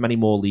still however many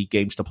more league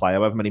games to play,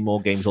 however many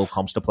more games all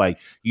comps to play.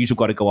 You've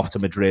got to go off to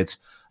Madrid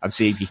and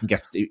see if you can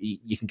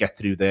get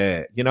through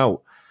there.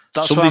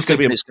 That's why I'm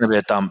thinking it's going to be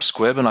a damp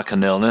squib and like a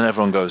 0-0.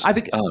 Everyone goes, I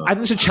think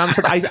there's a chance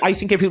that I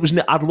think if it was,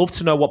 I'd love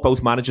to know what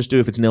both managers do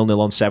if it's 0-0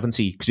 on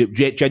 70, because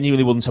it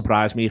genuinely wouldn't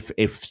surprise me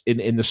if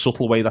in the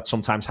subtle way that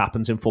sometimes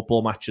happens in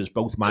football matches,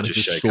 both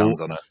managers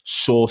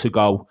sort of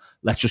go,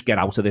 let's just get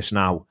out of this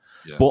now.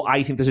 Yeah. But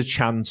I think there's a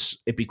chance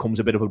it becomes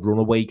a bit of a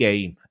runaway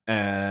game,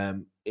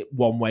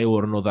 one way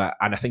or another.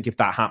 And I think if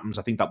that happens,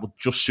 I think that would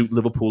just suit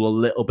Liverpool a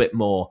little bit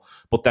more.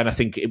 But then I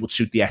think it would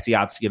suit the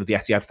Etihad. The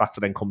Etihad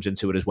factor then comes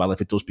into it as well if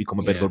it does become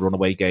a bit of a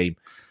runaway game.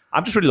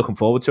 I'm just really looking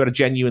forward to it. I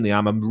genuinely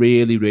am. I'm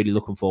really, really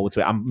looking forward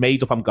to it. I'm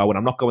made up. I'm going.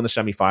 I'm not going to the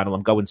semi-final.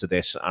 I'm going to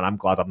this, and I'm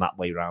glad I'm that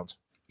way round.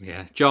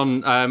 Yeah,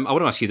 John. I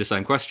want to ask you the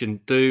same question.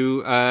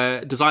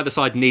 Does either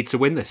side need to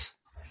win this?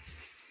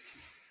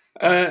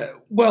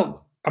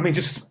 Well, I mean,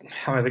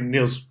 I think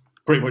Neil's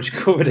pretty much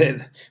covered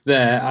it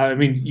there. I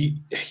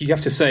mean, you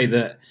have to say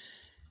that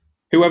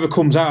whoever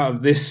comes out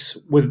of this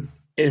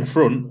in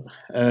front,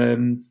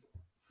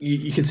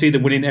 you can see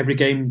them winning every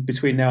game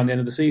between now and the end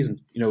of the season.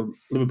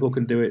 Liverpool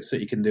can do it,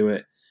 City can do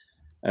it.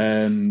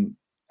 When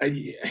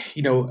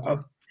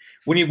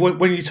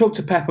you talk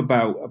to Pep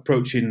about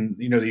approaching,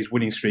 these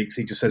winning streaks,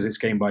 he just says it's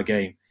game by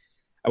game.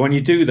 And when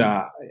you do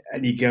that,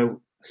 and you go,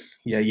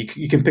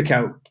 you can pick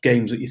out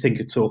games that you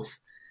think are tough,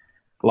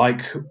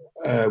 like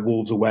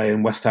Wolves away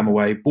and West Ham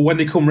away. But when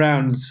they come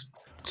round,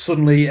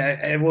 suddenly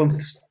everyone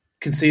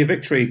can see a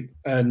victory.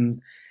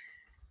 And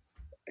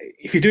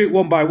if you do it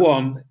one by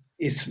one,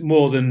 it's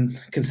more than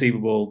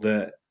conceivable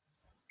that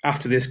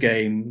after this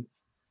game,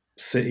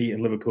 City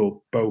and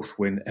Liverpool both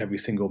win every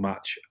single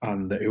match,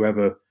 and that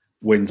whoever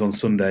wins on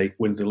Sunday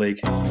wins the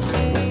league.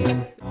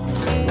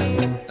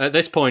 At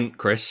this point,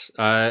 Chris,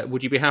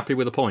 would you be happy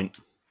with a point?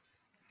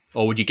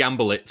 Or would you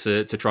gamble it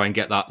to try and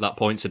get that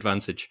points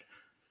advantage?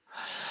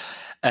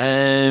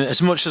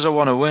 As much as I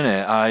want to win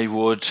it, I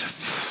would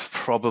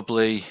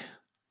probably,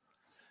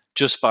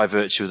 just by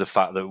virtue of the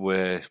fact that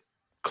we're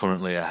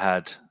currently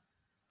ahead,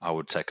 I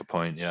would take a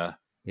point, yeah.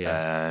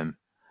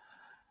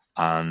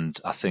 And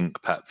I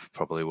think Pep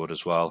probably would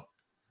as well.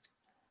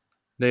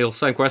 Neil,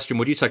 same question.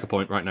 Would you take a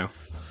point right now?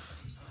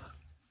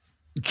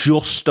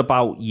 Just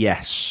about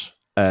yes.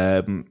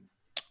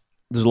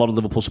 There's a lot of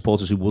Liverpool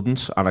supporters who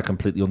wouldn't, and I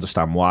completely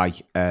understand why.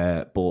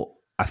 But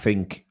I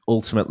think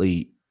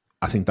ultimately,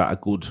 that a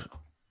good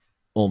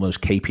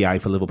almost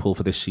KPI for Liverpool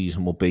for this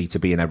season will be to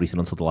be in everything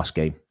until the last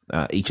game.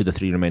 Each of the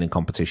three remaining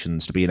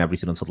competitions, to be in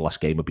everything until the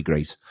last game would be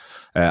great,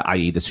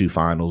 i.e. the two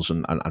finals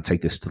and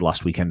take this to the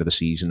last weekend of the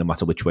season, no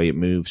matter which way it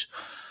moves.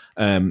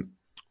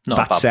 Not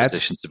a bad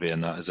position to be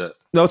in, that, is it?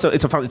 No, it's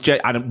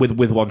a and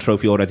with one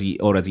trophy already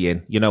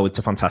in. It's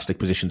a fantastic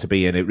position to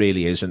be in. It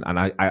really is, and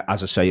I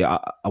as I say, I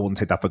wouldn't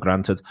take that for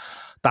granted.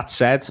 That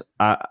said,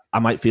 I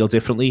might feel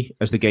differently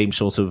as the game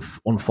sort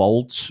of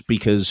unfolds,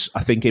 because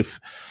I think if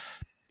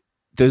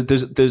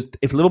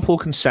if Liverpool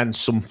can sense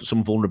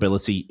some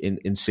vulnerability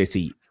in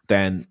City,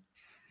 then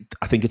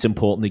I think it's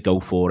important they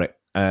go for it.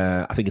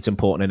 I think it's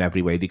important in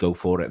every way they go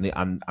for it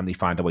and they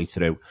find a way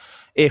through.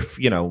 If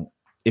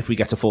we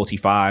get to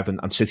 45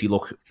 and City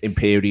look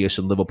imperious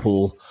and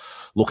Liverpool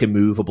look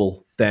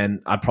immovable,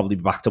 then I'd probably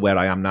be back to where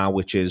I am now,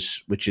 which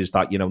is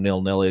that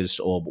 0-0 is,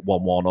 or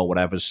 1-1 or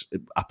whatever's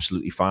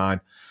absolutely fine.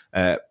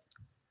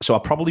 So I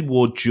probably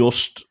would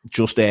just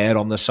err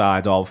on the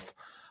side of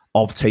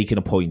taking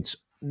a point,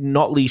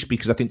 not least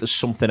because I think there's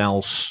something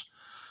else,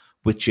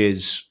 which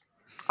is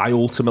I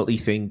ultimately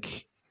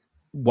think,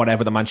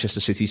 whatever the Manchester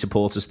City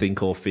supporters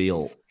think or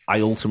feel,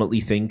 I ultimately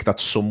think that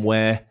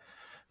somewhere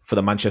for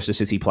the Manchester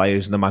City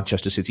players and the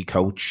Manchester City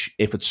coach,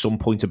 if at some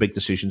point a big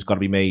decision's got to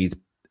be made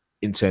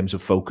in terms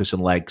of focus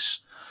and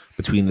legs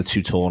between the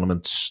two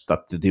tournaments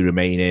that they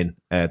remain in,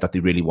 that they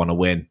really want to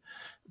win,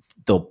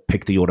 they'll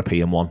pick the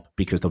European one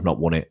because they've not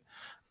won it.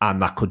 And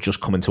that could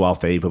just come into our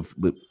favour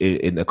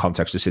in the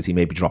context of City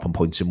maybe dropping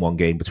points in one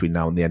game between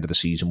now and the end of the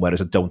season, whereas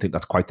I don't think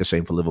that's quite the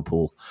same for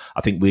Liverpool.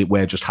 I think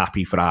we're just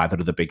happy for either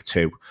of the big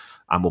two,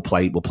 and we'll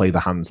play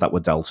the hands that were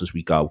dealt as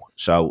we go.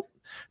 So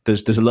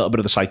there's a little bit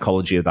of the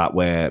psychology of that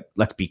where,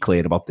 let's be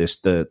clear about this,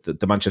 the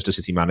Manchester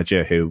City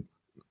manager, who,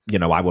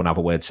 I won't have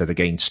a word said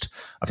against.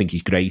 I think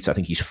he's great. I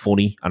think he's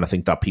funny. And I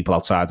think that people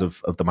outside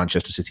of the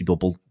Manchester City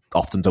bubble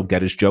often don't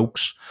get his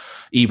jokes.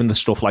 Even the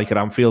stuff like at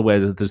Anfield,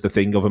 where there's the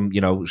thing of him,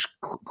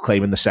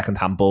 claiming the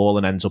second-hand ball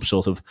and ends up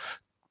sort of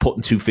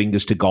putting two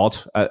fingers to God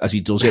as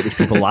he does it, which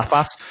people laugh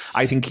at.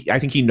 I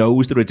think he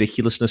knows the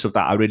ridiculousness of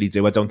that. I really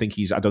do. I don't think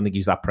he's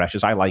that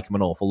precious. I like him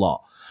an awful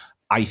lot.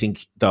 I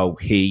think, though,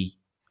 he,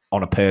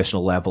 on a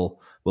personal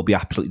level, will be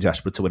absolutely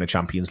desperate to win a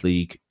Champions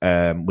League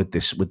with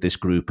this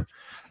group,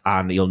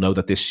 and he'll know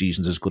that this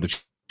season's as good a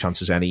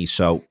chance as any.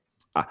 So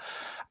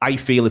I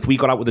feel if we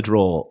got out with a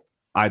draw,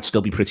 I'd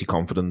still be pretty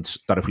confident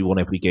that if we won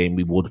every game,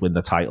 we would win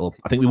the title.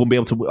 I think we wouldn't be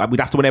able to. We'd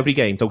have to win every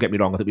game. Don't get me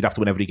wrong. I think we'd have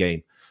to win every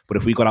game. But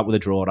if we got out with a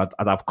draw,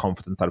 I'd have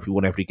confidence that if we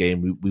won every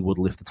game, we would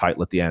lift the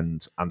title at the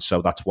end. And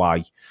so that's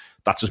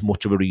as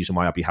much of a reason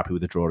why I'd be happy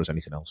with a draw as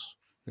anything else.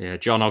 Yeah,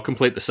 John, I'll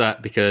complete the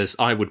set because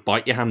I would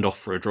bite your hand off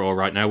for a draw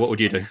right now. What would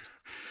you do?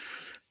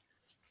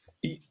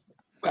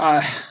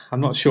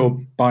 I'm not sure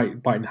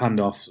biting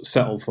hand off,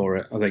 settle for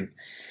it.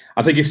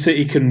 I think if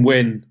City can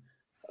win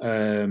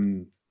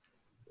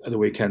at the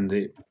weekend,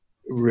 it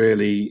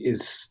really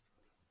is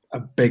a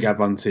big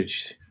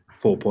advantage,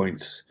 4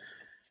 points.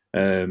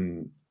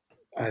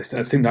 I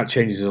think that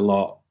changes a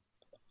lot.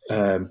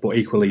 But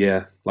equally,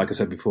 yeah, like I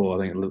said before,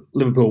 I think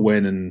Liverpool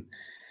win, and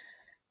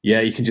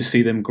yeah, you can just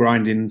see them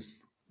grinding,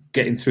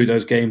 getting through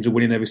those games and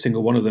winning every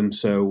single one of them.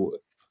 So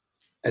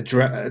a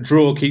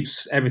draw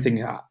keeps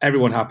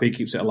everyone happy,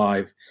 keeps it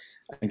alive,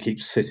 and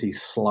keeps City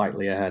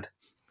slightly ahead.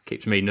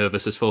 Keeps me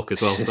nervous as fuck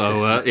as well.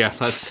 So, yeah,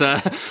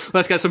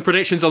 let's get some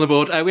predictions on the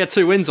board. We had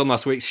 2 wins on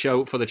last week's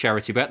show for the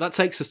charity bet. That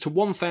takes us to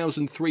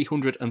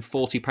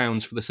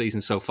 £1,340 for the season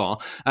so far.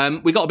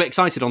 We got a bit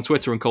excited on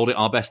Twitter and called it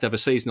our best ever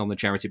season on the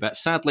charity bet.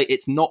 Sadly,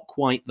 it's not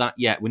quite that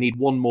yet. We need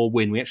one more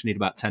win. We actually need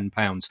about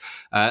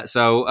 £10.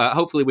 So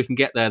hopefully we can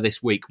get there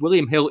this week.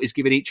 William Hill is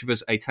giving each of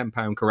us a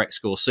 £10 correct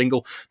score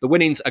single. The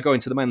winnings are going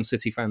to the Man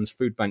City Fans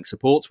Food Bank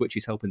Support, which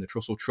is helping the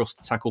Trussell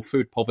Trust tackle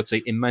food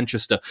poverty in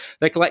Manchester.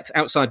 They collect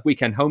outside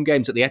weekend home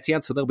games at the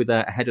Etihad, so they'll be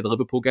there ahead of the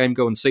Liverpool game.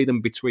 Go and see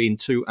them between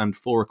 2 and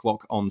 4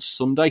 o'clock on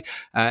Sunday.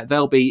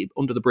 They'll be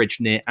under the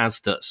bridge near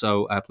Asda,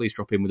 so please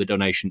drop in with a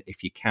donation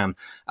if you can.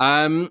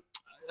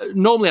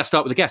 Normally I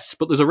start with the guests,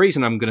 but there's a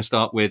reason I'm going to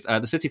start with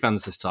the City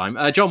fans this time.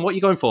 John, what are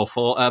you going for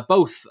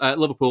both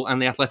Liverpool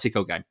and the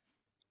Atletico game?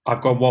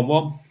 I've gone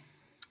 1-1.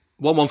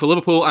 1-1 for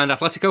Liverpool and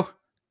Atletico?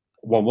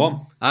 1-1.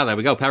 There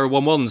we go. Pair of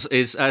 1-1s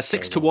is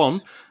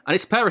 6-1, and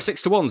it's a pair of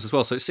 6-1s as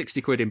well, so it's 60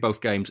 quid in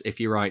both games if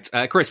you're right.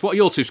 Chris, what are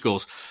your two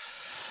scores?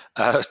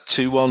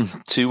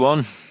 2-1,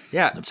 2-1.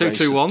 Yeah,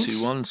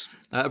 2-2-1s. 2-1s.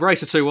 A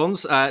brace of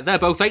 2-1s. They're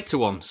both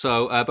 8-1,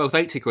 so both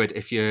 80 quid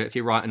if you're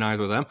right in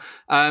either of them.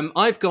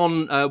 I've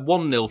gone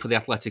 1-0 for the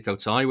Atletico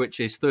tie,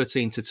 which is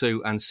 13-2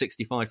 and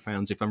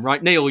 £65 if I'm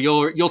right. Neil,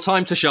 your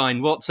time to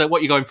shine. What are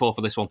you going for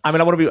this one? I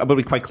mean, I want to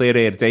be quite clear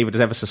here. David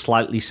has ever so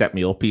slightly set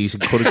me up. He's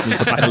encouraged me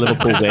to back a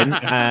Liverpool win,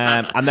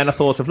 and then I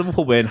thought, if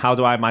Liverpool win, how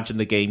do I imagine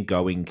the game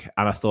going?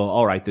 And I thought,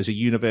 all right, there's a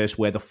universe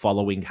where the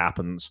following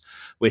happens,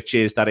 which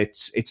is that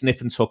it's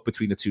nip and tuck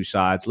between the two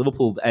sides.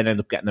 Liverpool end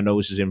up getting their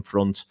noses in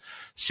front.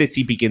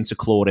 City begin to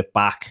claw it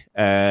back.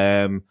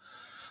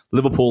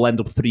 Liverpool end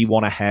up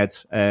 3-1 ahead.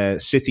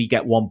 City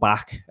get one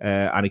back,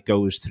 and it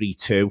goes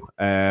 3-2.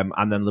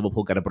 And then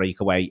Liverpool get a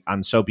breakaway.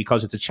 And so,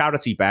 because it's a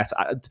charity bet,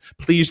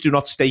 please do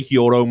not stake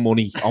your own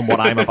money on what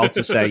I'm about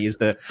to say is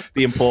the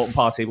important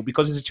part here. But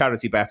because it's a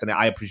charity bet, and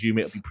I presume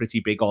it'll be pretty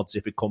big odds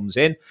if it comes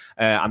in,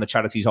 and the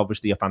charity is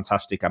obviously a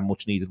fantastic and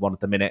much needed one at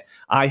the minute,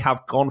 I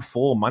have gone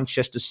for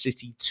Manchester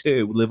City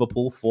 2,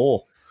 Liverpool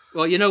 4.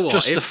 Well, you know what?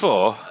 Just the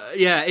 4.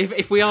 Yeah,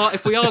 if we are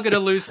going to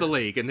lose the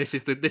league, and this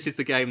is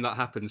the game that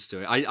happens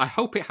to it, I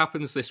hope it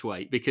happens this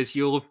way, because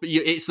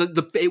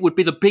it would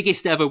be the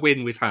biggest ever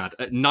win we've had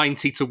at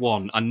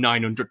 90-1 and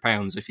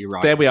 £900 if you're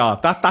right. There we are.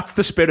 That's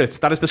the spirit.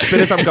 That is the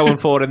spirit I'm going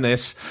for in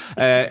this.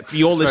 For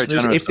your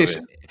listeners, if it's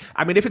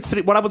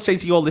what I would say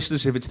to your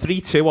listeners, if it's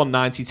 3-2 on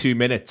 92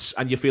 minutes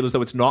and you feel as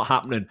though it's not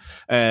happening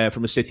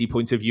from a City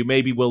point of view,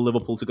 maybe will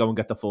Liverpool to go and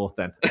get the 4th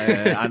then,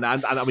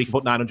 and we can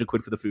put 900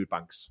 quid for the food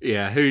banks.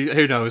 Yeah,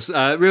 who knows?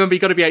 Remember,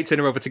 you've got to be 18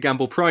 or over to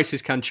gamble.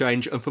 Prices can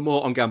change, and for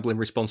more on gambling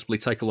responsibly,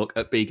 take a look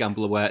at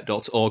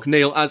begambleaware.org.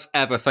 Neil, as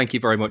ever, thank you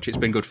very much. It's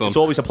been good fun. It's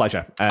always a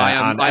pleasure.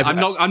 I'm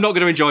not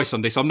going to enjoy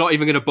Sunday, so I'm not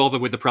even going to bother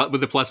with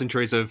the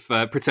pleasantries of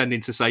pretending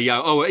to say,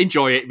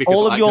 enjoy it. Because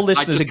all of your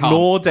listeners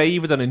ignore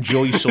David and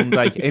enjoy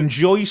Sunday.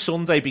 Enjoy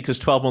Sunday, because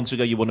 12 months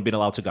ago you wouldn't have been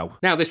allowed to go.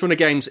 Now, this run of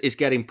games is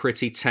getting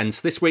pretty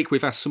tense. This week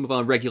we've asked some of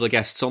our regular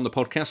guests on the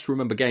podcast to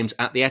remember games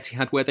at the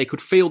Etihad where they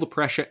could feel the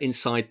pressure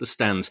inside the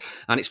stands,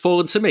 and it's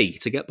fallen to me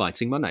to get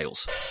biting my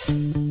nails.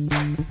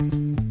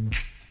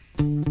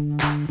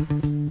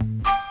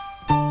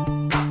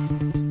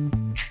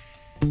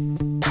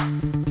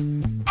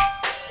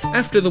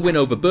 After the win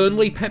over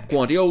Burnley, Pep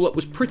Guardiola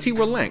was pretty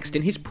relaxed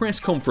in his press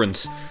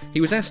conference. He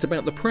was asked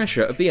about the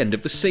pressure of the end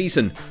of the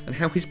season and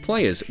how his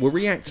players were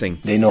reacting.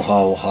 They know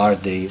how hard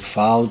they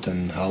fought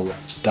and how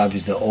tough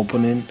is the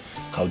opponent,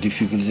 how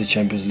difficult is the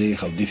Champions League,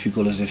 how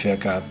difficult is the FA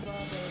Cup,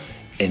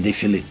 and they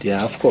feel it.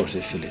 Yeah, of course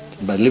they feel it.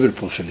 But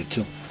Liverpool feel it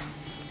too.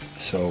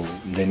 so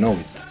they know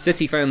it.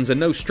 City fans are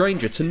no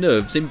stranger to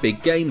nerves in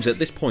big games at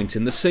this point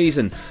in the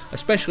season,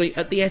 especially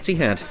at the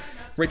Etihad.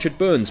 Richard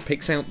Burns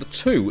picks out the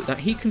two that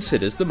he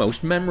considers the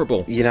most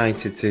memorable.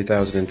 United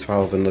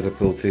 2012 and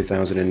Liverpool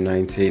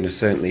 2019 are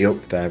certainly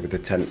up there with the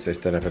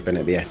tensest I've ever been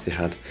at the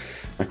Etihad.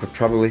 I could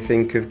probably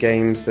think of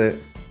games that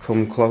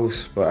come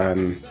close, but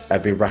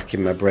I'd be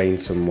racking my brain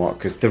somewhat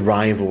because the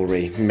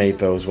rivalry made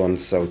those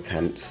ones so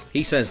tense.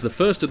 He says the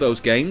first of those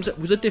games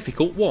was a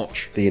difficult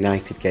watch. The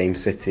United game,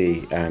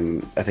 City,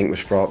 I think was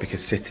fraught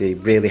because City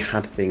really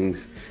had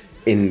things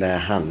in their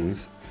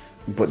hands,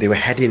 but they were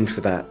heading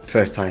for that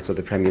first title of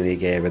the Premier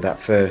League era, that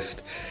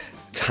first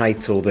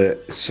title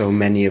that so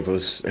many of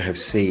us have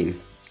seen.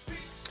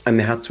 And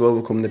they had to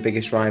overcome the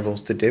biggest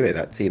rivals to do it,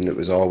 that team that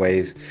was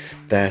always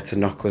there to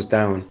knock us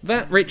down.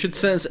 That, Richard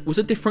says, was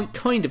a different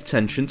kind of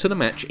tension to the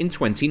match in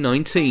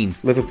 2019.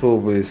 Liverpool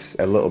was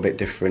a little bit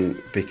different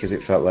because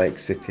it felt like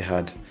City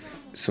had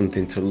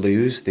something to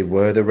lose. They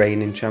were the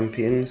reigning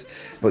champions,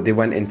 but they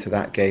went into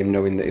that game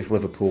knowing that if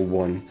Liverpool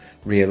won,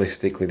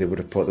 realistically they would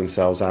have put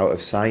themselves out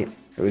of sight.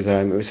 It was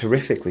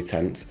horrifically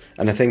tense,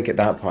 and I think at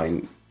that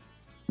point,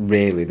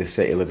 really the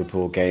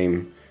City-Liverpool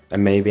game,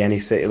 and maybe any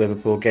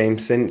City-Liverpool game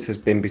since, has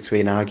been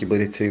between arguably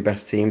the two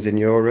best teams in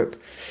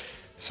Europe.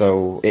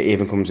 So it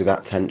even comes with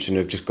that tension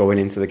of just going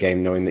into the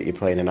game knowing that you're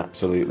playing an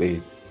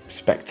absolutely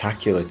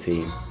spectacular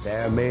team.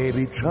 There may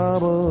be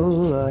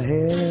trouble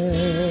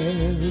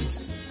ahead.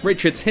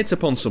 Richards hit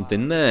upon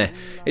something there.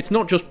 It's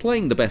not just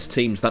playing the best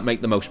teams that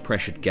make the most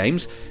pressured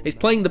games, it's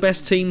playing the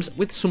best teams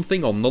with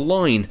something on the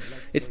line.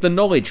 It's the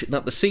knowledge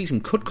that the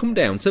season could come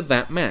down to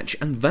that match,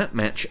 and that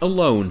match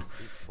alone.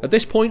 At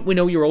this point, we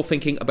know you're all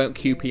thinking about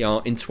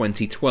QPR in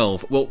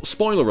 2012. Well,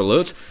 spoiler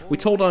alert, we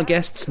told our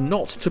guests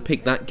not to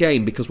pick that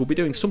game because we'll be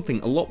doing something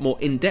a lot more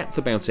in-depth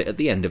about it at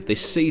the end of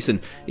this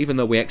season, even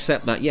though we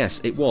accept that, yes,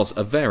 it was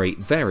a very,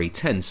 very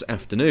tense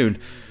afternoon.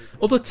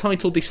 Other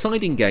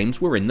title-deciding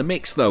games were in the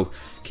mix, though.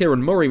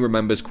 Kieran Murray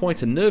remembers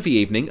quite a nervy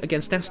evening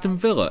against Aston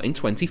Villa in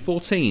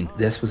 2014.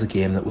 This was a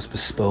game that was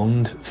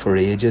postponed for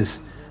ages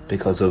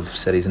because of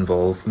City's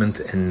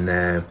involvement in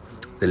the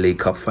League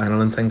Cup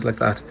final and things like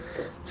that.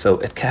 So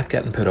it kept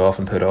getting put off,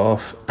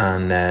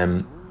 and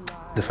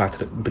the fact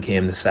that it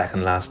became the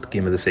second last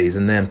game of the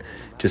season then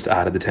just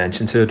added the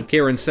tension to it.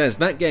 Kieran says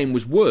that game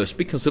was worse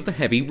because of the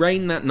heavy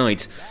rain that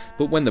night,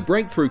 but when the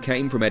breakthrough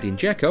came from Edin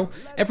Dzeko,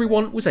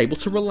 everyone was able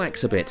to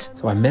relax a bit.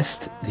 So I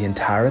missed the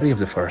entirety of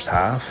the first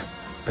half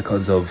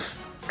because of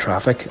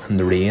traffic and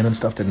the rain and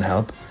stuff didn't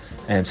help.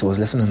 So I was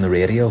listening on the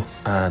radio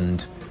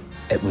and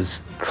it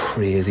was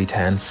crazy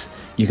tense.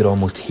 You could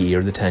almost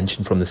hear the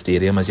tension from the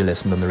stadium as you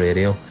listened on the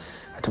radio.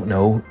 I don't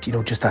know,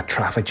 just that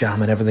traffic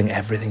jam and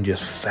everything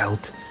just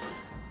felt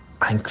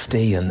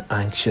angsty and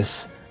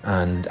anxious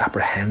and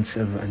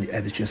apprehensive, and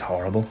it was just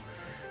horrible.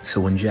 So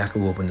when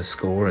Dzeko opened the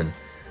score, and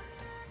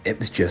it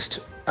was just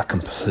a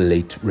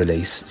complete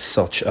release,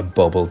 such a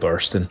bubble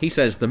bursting. He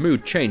says the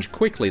mood changed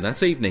quickly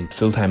that evening.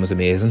 Full time was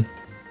amazing,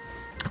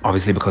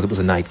 obviously because it was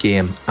a night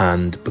game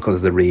and because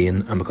of the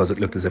rain and because it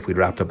looked as if we'd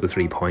wrapped up the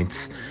 3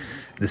 points.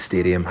 The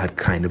stadium had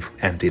kind of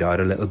emptied out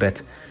a little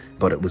bit,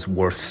 but it was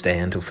worth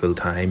staying till full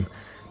time.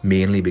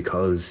 Mainly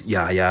because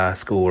Yaya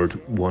scored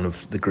one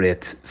of the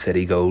great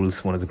City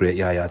goals, one of the great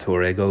Yaya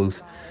Toure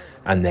goals,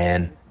 and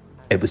then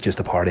it was just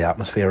a party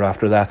atmosphere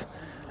after that.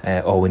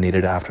 All we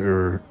needed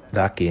after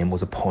that game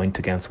was a point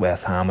against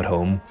West Ham at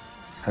home.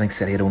 I think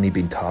City had only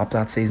been top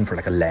that season for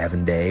like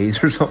 11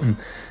 days or something,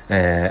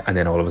 and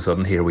then all of a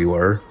sudden here we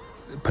were,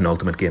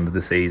 penultimate game of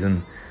the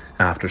season.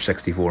 After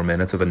 64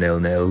 minutes of a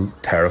 0-0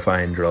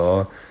 terrifying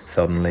draw,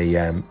 suddenly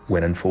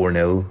winning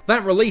 4-0.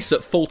 That release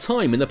at full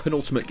time in the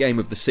penultimate game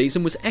of the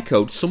season was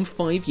echoed some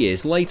 5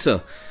 years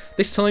later.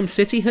 This time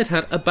City had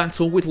had a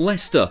battle with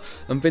Leicester,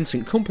 and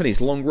Vincent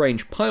Kompany's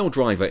long-range pile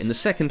driver in the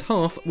second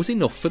half was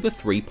enough for the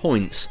 3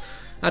 points.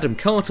 Adam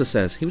Carter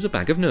says he was a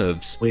bag of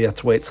nerves. We had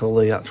to wait till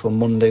the actual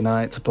Monday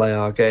night to play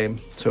our game,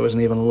 so it was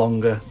an even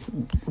longer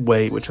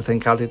wait, which I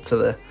think added to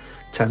the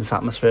tense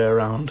atmosphere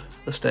around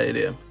the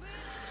stadium.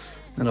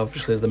 And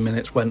obviously as the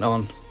minutes went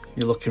on,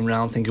 you're looking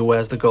around thinking,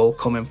 where's the goal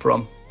coming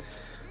from?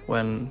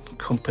 When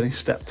Kompany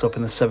stepped up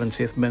in the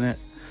 70th minute.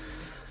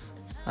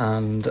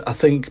 And I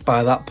think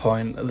by that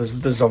point,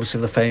 there's obviously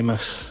the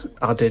famous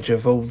adage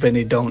of, oh,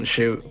 Vinny, don't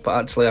shoot. But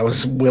actually I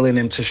was willing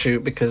him to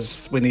shoot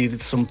because we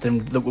needed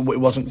something that it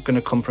wasn't going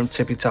to come from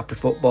tippy-tappy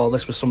football.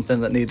 This was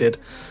something that needed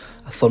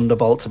a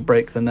thunderbolt to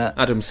break the net.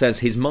 Adam says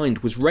his mind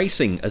was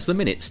racing as the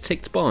minutes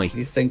ticked by.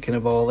 You're thinking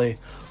of all the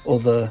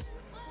other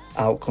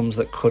outcomes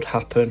that could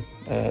happen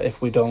if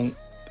we don't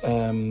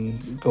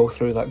go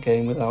through that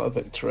game without a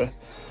victory.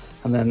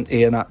 And then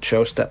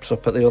Iheanacho steps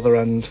up at the other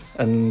end,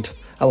 and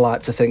I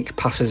like to think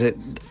passes it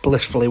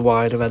blissfully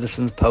wide of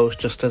Ederson's post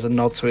just as a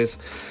nod to his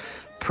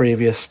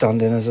previous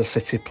standing as a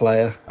City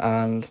player,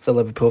 and the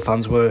Liverpool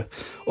fans were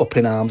up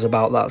in arms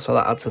about that, so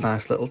that adds a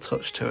nice little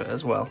touch to it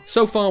as well.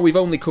 So far we've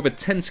only covered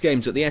tense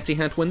games at the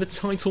Etihad when the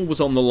title was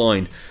on the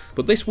line,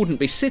 but this wouldn't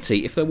be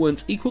City if there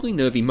weren't equally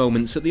nervy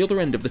moments at the other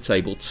end of the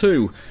table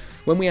too.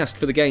 When we asked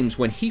for the games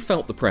when he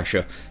felt the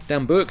pressure,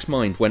 Dan Burke's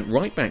mind went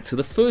right back to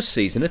the first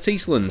season at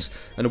Eastlands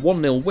and a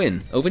 1-0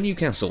 win over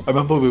Newcastle. I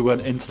remember we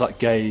went into that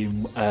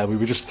game, we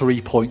were just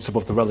 3 points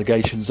above the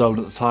relegation zone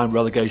at the time.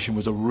 Relegation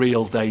was a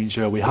real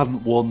danger. We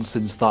hadn't won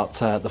since that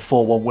the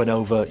 4-1 win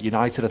over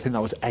United. I think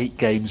that was 8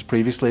 games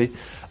previously,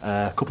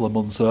 a couple of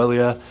months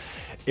earlier.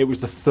 It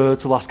was the third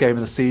to last game of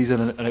the season,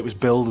 and it was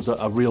billed as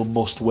a real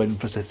must-win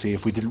for City.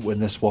 If we didn't win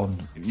this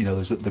one, there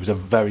was a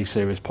very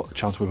serious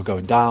chance we were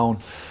going down.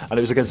 And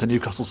it was against a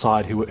Newcastle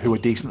side who were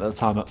decent at the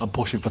time and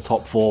pushing for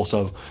top 4,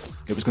 so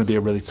it was going to be a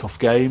really tough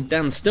game.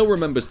 Dan still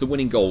remembers the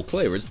winning goal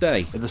clear as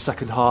day. In the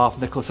second half,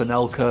 Nicholas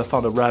Anelka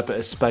found a rare bit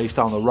of space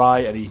down the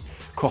right, and he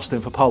crossed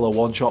in for Paulo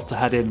Wanchope to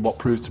head in what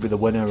proved to be the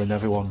winner, and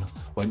everyone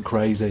went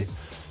crazy.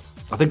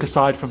 I think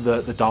aside from the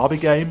Derby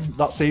game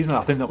that season,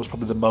 I think that was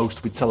probably the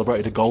most we'd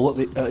celebrated a goal at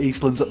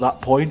Eastlands at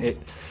that point. It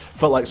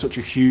felt like such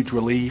a huge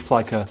relief,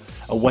 like a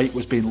weight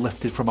was being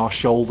lifted from our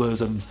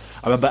shoulders, and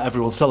I remember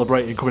everyone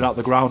celebrating coming out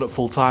the ground at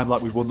full time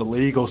like we'd won the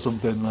league or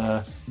something.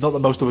 Not that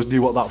most of us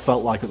knew what that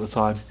felt like at the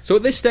time. So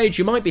at this stage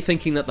you might be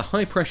thinking that the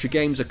high pressure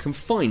games are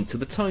confined to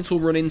the title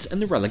run-ins and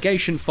the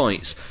relegation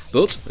fights,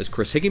 but as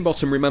Chris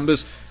Higginbottom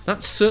remembers,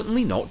 that's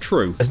certainly not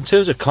true. In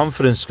terms of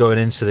confidence going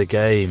into the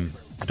game,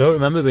 I don't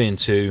remember being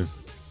too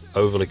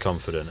overly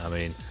confident. I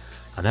mean,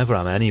 I never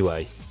am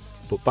anyway,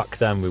 but back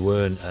then we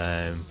weren't.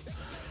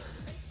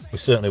 We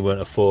certainly weren't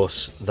a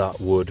force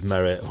that would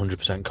merit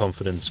 100%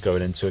 confidence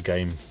going into a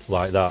game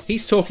like that.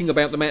 He's talking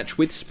about the match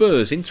with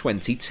Spurs in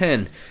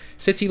 2010.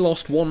 City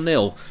lost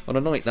 1-0 on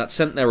a night that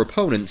sent their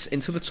opponents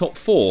into the top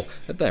 4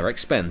 at their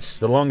expense.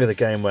 The longer the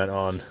game went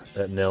on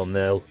at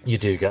 0-0, you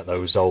do get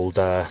those old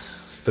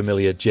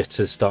familiar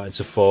jitters starting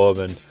to form,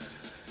 and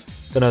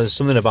I don't know, there's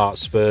something about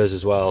Spurs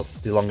as well.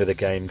 The longer the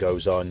game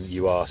goes on,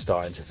 you are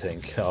starting to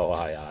think, oh,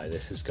 aye,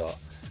 this has got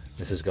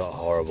a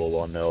horrible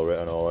 1-0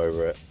 written all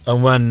over it.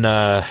 And when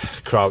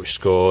Crouch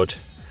scored,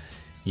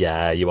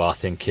 yeah, you are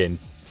thinking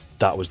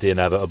that was the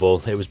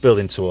inevitable. It was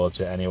building towards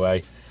it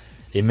anyway.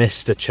 He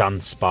missed a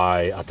chance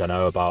by, I don't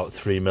know, about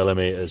 3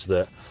 millimetres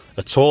that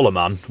a taller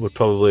man would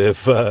probably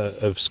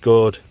have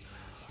scored.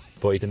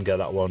 But he didn't get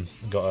that one.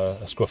 Got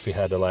a scruffy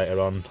header later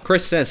on.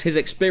 Chris says his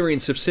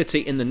experience of City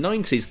in the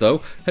 90s,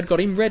 though, had got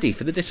him ready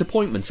for the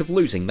disappointment of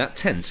losing that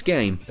tense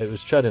game. It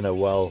was treading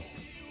a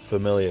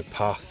familiar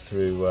path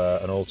through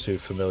an all too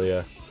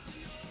familiar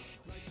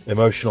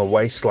emotional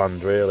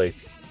wasteland, really.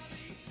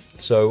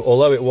 So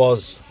although it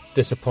was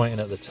disappointing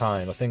at the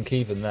time, I think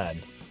even then,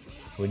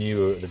 when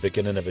you were at the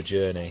beginning of a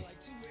journey,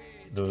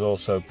 there was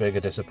also bigger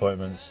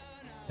disappointments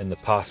in the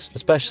past,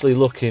 especially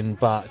looking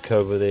back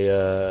over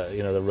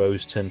the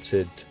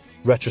Rose-Tinted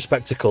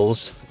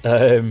Retrospectacles.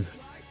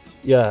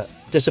 Yeah,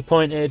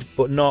 disappointed,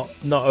 but not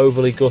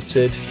overly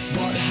gutted.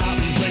 What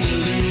happens when you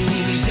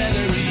lose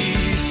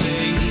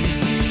everything?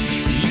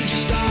 You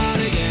just start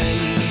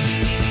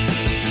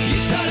again. You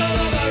start all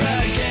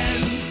over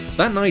again.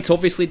 That night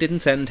obviously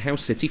didn't end how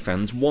City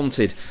fans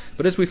wanted,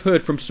 but as we've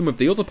heard from some of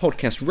the other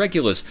podcast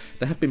regulars,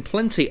 there have been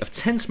plenty of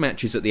tense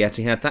matches at the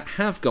Etihad that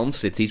have gone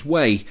City's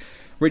way.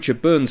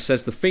 Richard Burns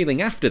says the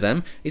feeling after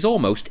them is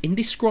almost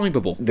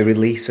indescribable. The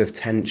release of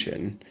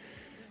tension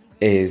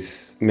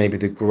is maybe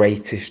the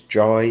greatest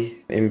joy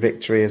in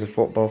victory as a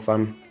football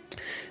fan.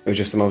 It was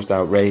just the most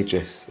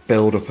outrageous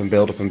build up and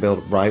build up and build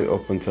up right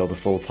up until the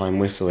full-time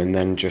whistle, and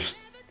then just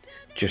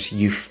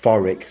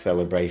euphoric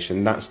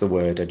celebration. That's the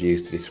word I'd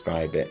use to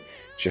describe it.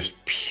 Just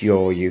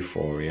pure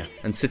euphoria.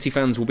 And City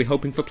fans will be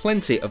hoping for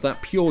plenty of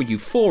that pure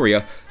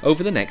euphoria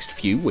over the next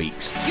few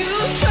weeks.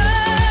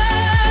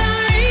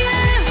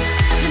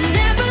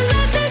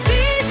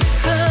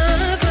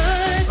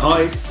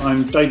 Hi,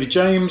 I'm David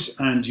James,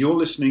 and you're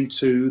listening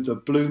to the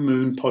Blue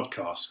Moon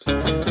Podcast.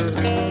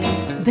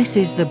 This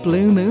is the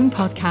Blue Moon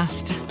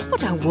Podcast. But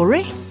don't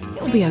worry,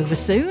 it'll be over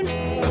soon.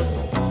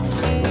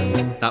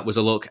 That was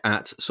a look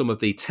at some of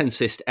the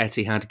tensest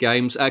Etihad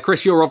games.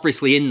 Chris, you're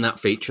obviously in that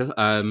feature,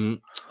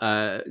 talking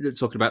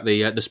about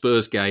the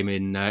Spurs game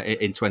in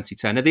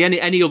 2010. Are there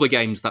any other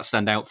games that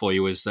stand out for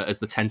you as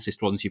the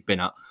tensest ones you've been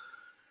at?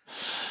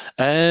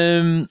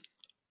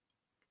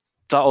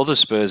 That other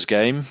Spurs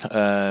game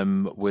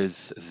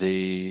with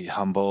the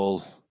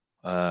handball,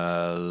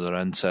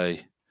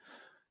 Llorente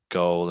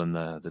goal and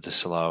the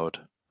disallowed.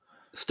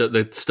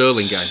 The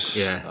Sterling game,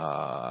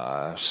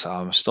 yeah.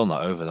 I'm still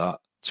not over that,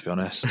 to be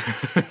honest.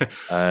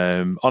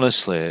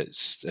 Honestly,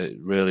 it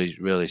really,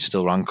 really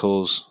still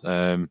rankles.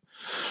 Can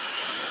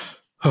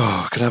I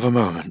have a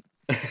moment?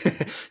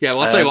 Yeah,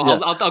 well, I'll tell you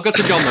what. I'll go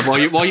to John then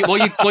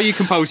while you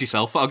compose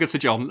yourself. I'll go to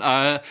John.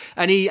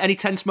 Any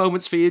tense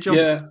moments for you, John?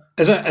 Yeah,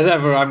 as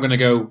ever, I'm going to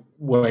go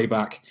way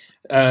back.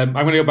 I'm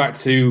going to go back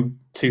to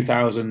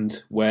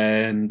 2000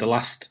 when the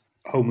last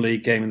home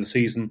league game of the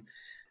season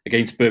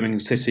against Birmingham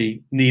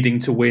City, needing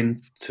to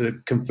win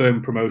to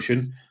confirm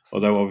promotion.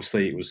 Although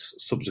obviously it was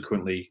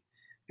subsequently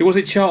Was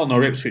it Charlton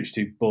or Ipswich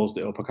who ballsed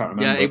it up? I can't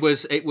remember. Yeah, it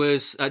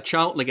was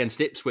Charlton against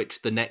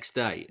Ipswich the next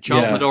day.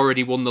 Charlton had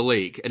already won the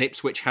league, and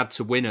Ipswich had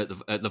to win at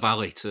the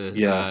Valley to do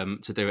it. And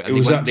it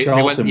was at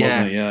Charlton, wasn't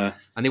it? Yeah.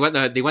 And they went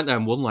there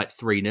and won like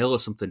 3-0 or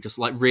something, just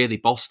like really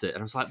bossed it. And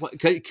I was like,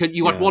 what,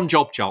 you had one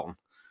job, Charlton.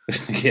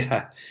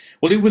 Yeah.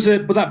 Well, it was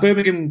but that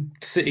Birmingham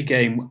City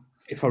game,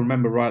 if I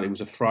remember rightly,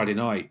 was a Friday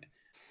night.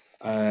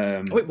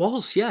 It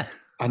was, yeah.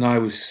 And I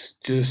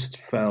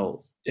just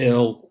felt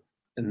ill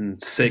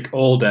and sick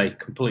all day,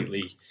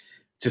 completely,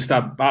 just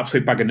an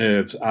absolute bag of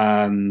nerves.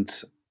 And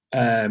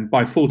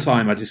by full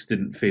time, I just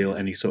didn't feel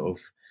any sort of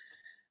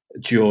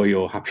joy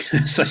or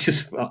happiness. I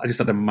just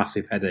had a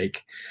massive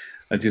headache.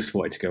 I just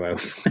wanted to go home.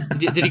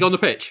 Did you go on the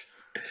pitch?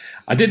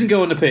 I didn't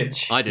go on the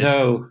pitch. I did.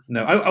 No.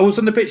 I was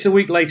on the pitch a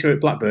week later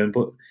at Blackburn,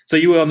 but so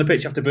you were on the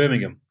pitch after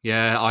Birmingham.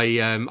 Yeah,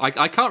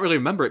 I can't really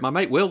remember it. My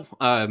mate Will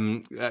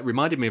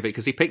reminded me of it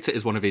because he picked it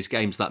as one of his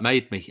games that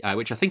made me,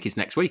 which I think is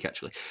next week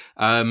actually.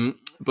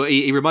 But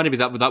he reminded me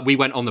that we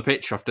went on the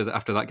pitch after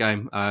that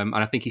game, and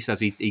I think he says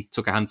he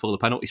took a handful of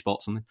penalty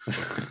spots. Something.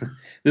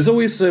 There's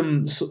always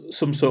some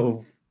sort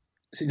of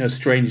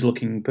strange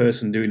looking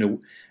person doing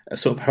a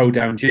sort of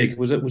hoedown jig.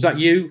 Was that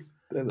you?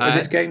 In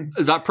this game?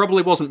 That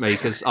probably wasn't me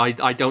because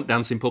I don't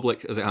dance in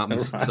public as it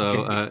happens. Right.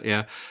 So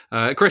yeah,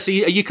 Chris, are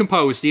you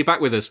composed? Are you back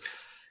with us?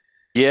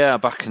 Yeah,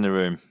 back in the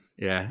room.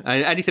 Yeah.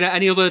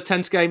 Any other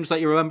tense games that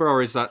you remember,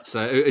 or is that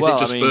it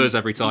just Spurs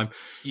every time?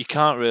 You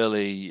can't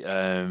really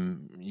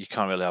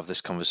have this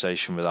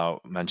conversation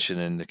without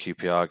mentioning the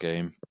QPR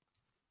game.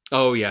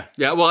 Oh yeah.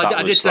 Well,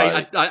 I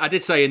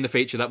did say in the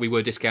feature that we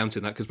were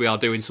discounting that because we are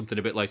doing something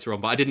a bit later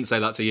on, but I didn't say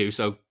that to you.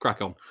 So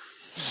crack on.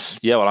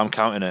 Yeah, well, I'm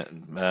counting it.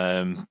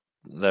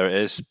 There it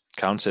is,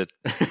 counted.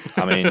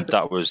 I mean,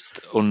 that was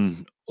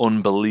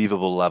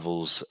unbelievable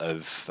levels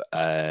of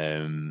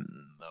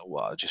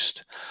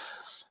just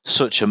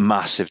such a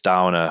massive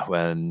downer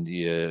when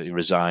you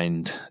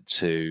resigned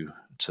to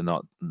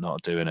not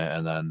doing it,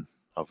 and then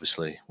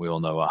obviously we all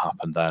know what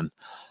happened then,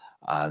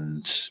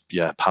 and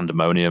yeah,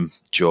 pandemonium,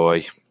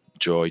 joy.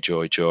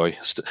 I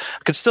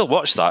could still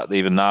watch that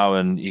even now,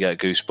 and you get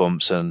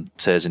goosebumps and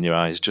tears in your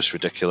eyes. Just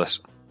ridiculous.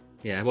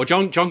 Yeah, well,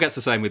 John gets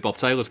the same with Bob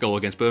Taylor's goal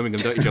against Birmingham,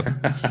 don't you, John?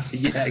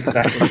 Yeah,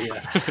 exactly.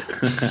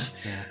 Yeah.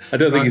 I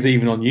don't think it's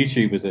even on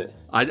YouTube, is it?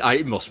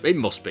 It must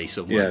be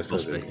somewhere. Yeah, it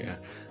must be. Yeah.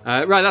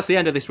 Right, that's the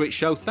end of this week's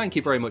show. Thank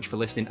you very much for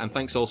listening, and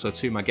thanks also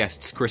to my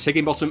guests, Chris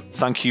Higginbottom.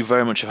 Thank you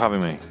very much for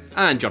having me.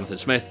 And Jonathan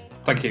Smith.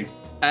 Thank you.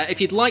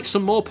 If you'd like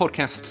some more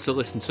podcasts to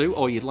listen to,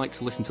 or you'd like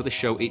to listen to this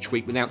show each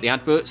week without the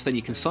adverts, then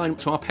you can sign up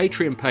to our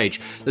Patreon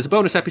page. There's a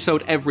bonus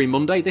episode every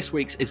Monday. This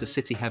week's is a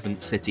City Heaven,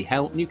 City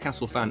Hell.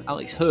 Newcastle fan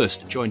Alex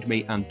Hurst joined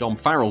me and Dom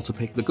Farrell to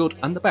pick the good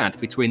and the bad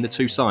between the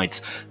two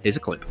sides. Here's a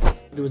clip.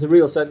 There was a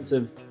real sense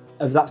of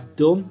that's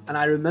done, and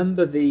I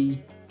remember the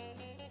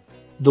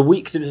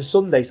week, because it was a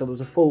Sunday, so there was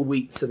a full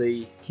week to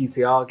the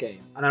QPR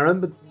game, and I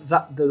remember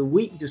that the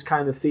week just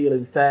kind of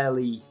feeling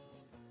fairly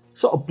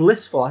sort of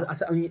blissful. I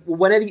mean,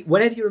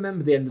 whenever you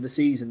remember the end of the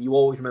season, you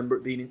always remember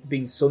it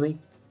being sunny.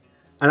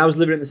 And I was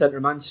living in the centre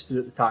of Manchester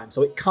at the time,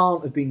 so it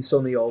can't have been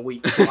sunny all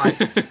week. So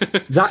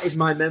that is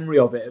my memory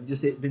of it. Of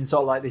just it been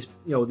sort of like this,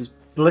 this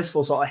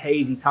blissful sort of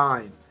hazy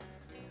time.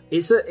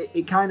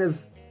 It kind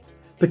of,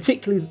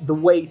 particularly the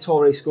way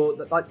Torre scored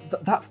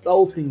that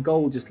opening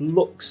goal just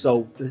looks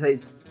so.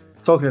 It's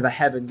talking of a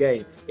heaven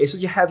game. It's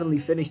such a heavenly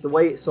finish. The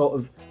way it sort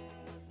of.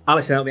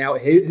 Alison, help me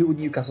out here. Who would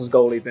Newcastle's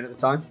goalie been at the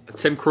time?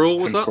 Tim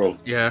Krul, was that? Krul.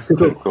 Yeah. Tim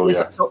Krul,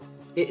 yeah.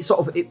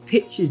 It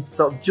pitches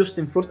sort of just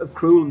in front of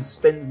Krul and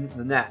spins into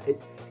the net.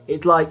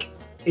 It's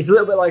a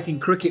little bit like in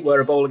cricket where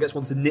a bowler gets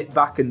one to nip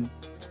back and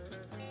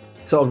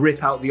sort of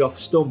rip out the off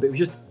stump. It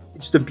was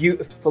just a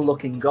beautiful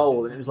looking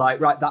goal, and it was like,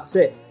 right, that's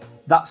it.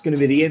 That's going to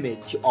be the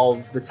image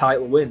of the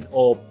title win,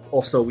 or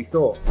so we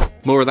thought.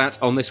 More of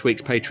that on this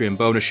week's Patreon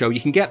bonus show.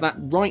 You can get that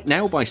right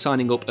now by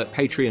signing up at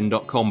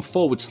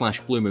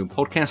patreon.com/Blue Moon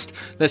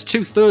Podcast. There's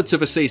 2/3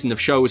 of a season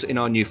of shows in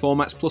our new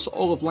formats, plus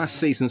all of last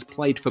season's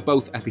played for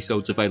both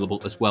episodes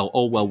available as well,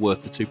 all well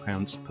worth the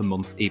 £2 per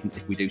month, even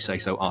if we do say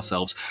so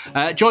ourselves.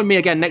 Join me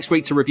again next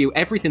week to review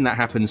everything that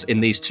happens in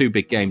these two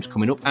big games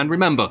coming up. And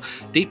remember,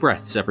 deep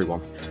breaths,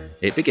 everyone.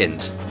 It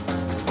begins.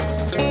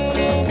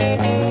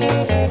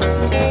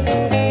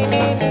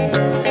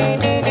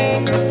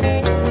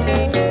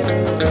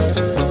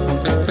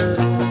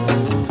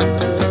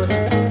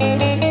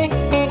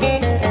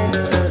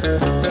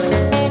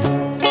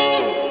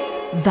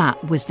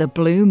 That was the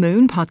Blue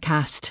Moon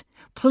Podcast.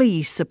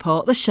 Please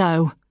support the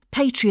show.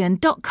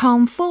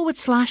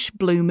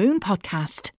 Patreon.com/Blue Moon Podcast.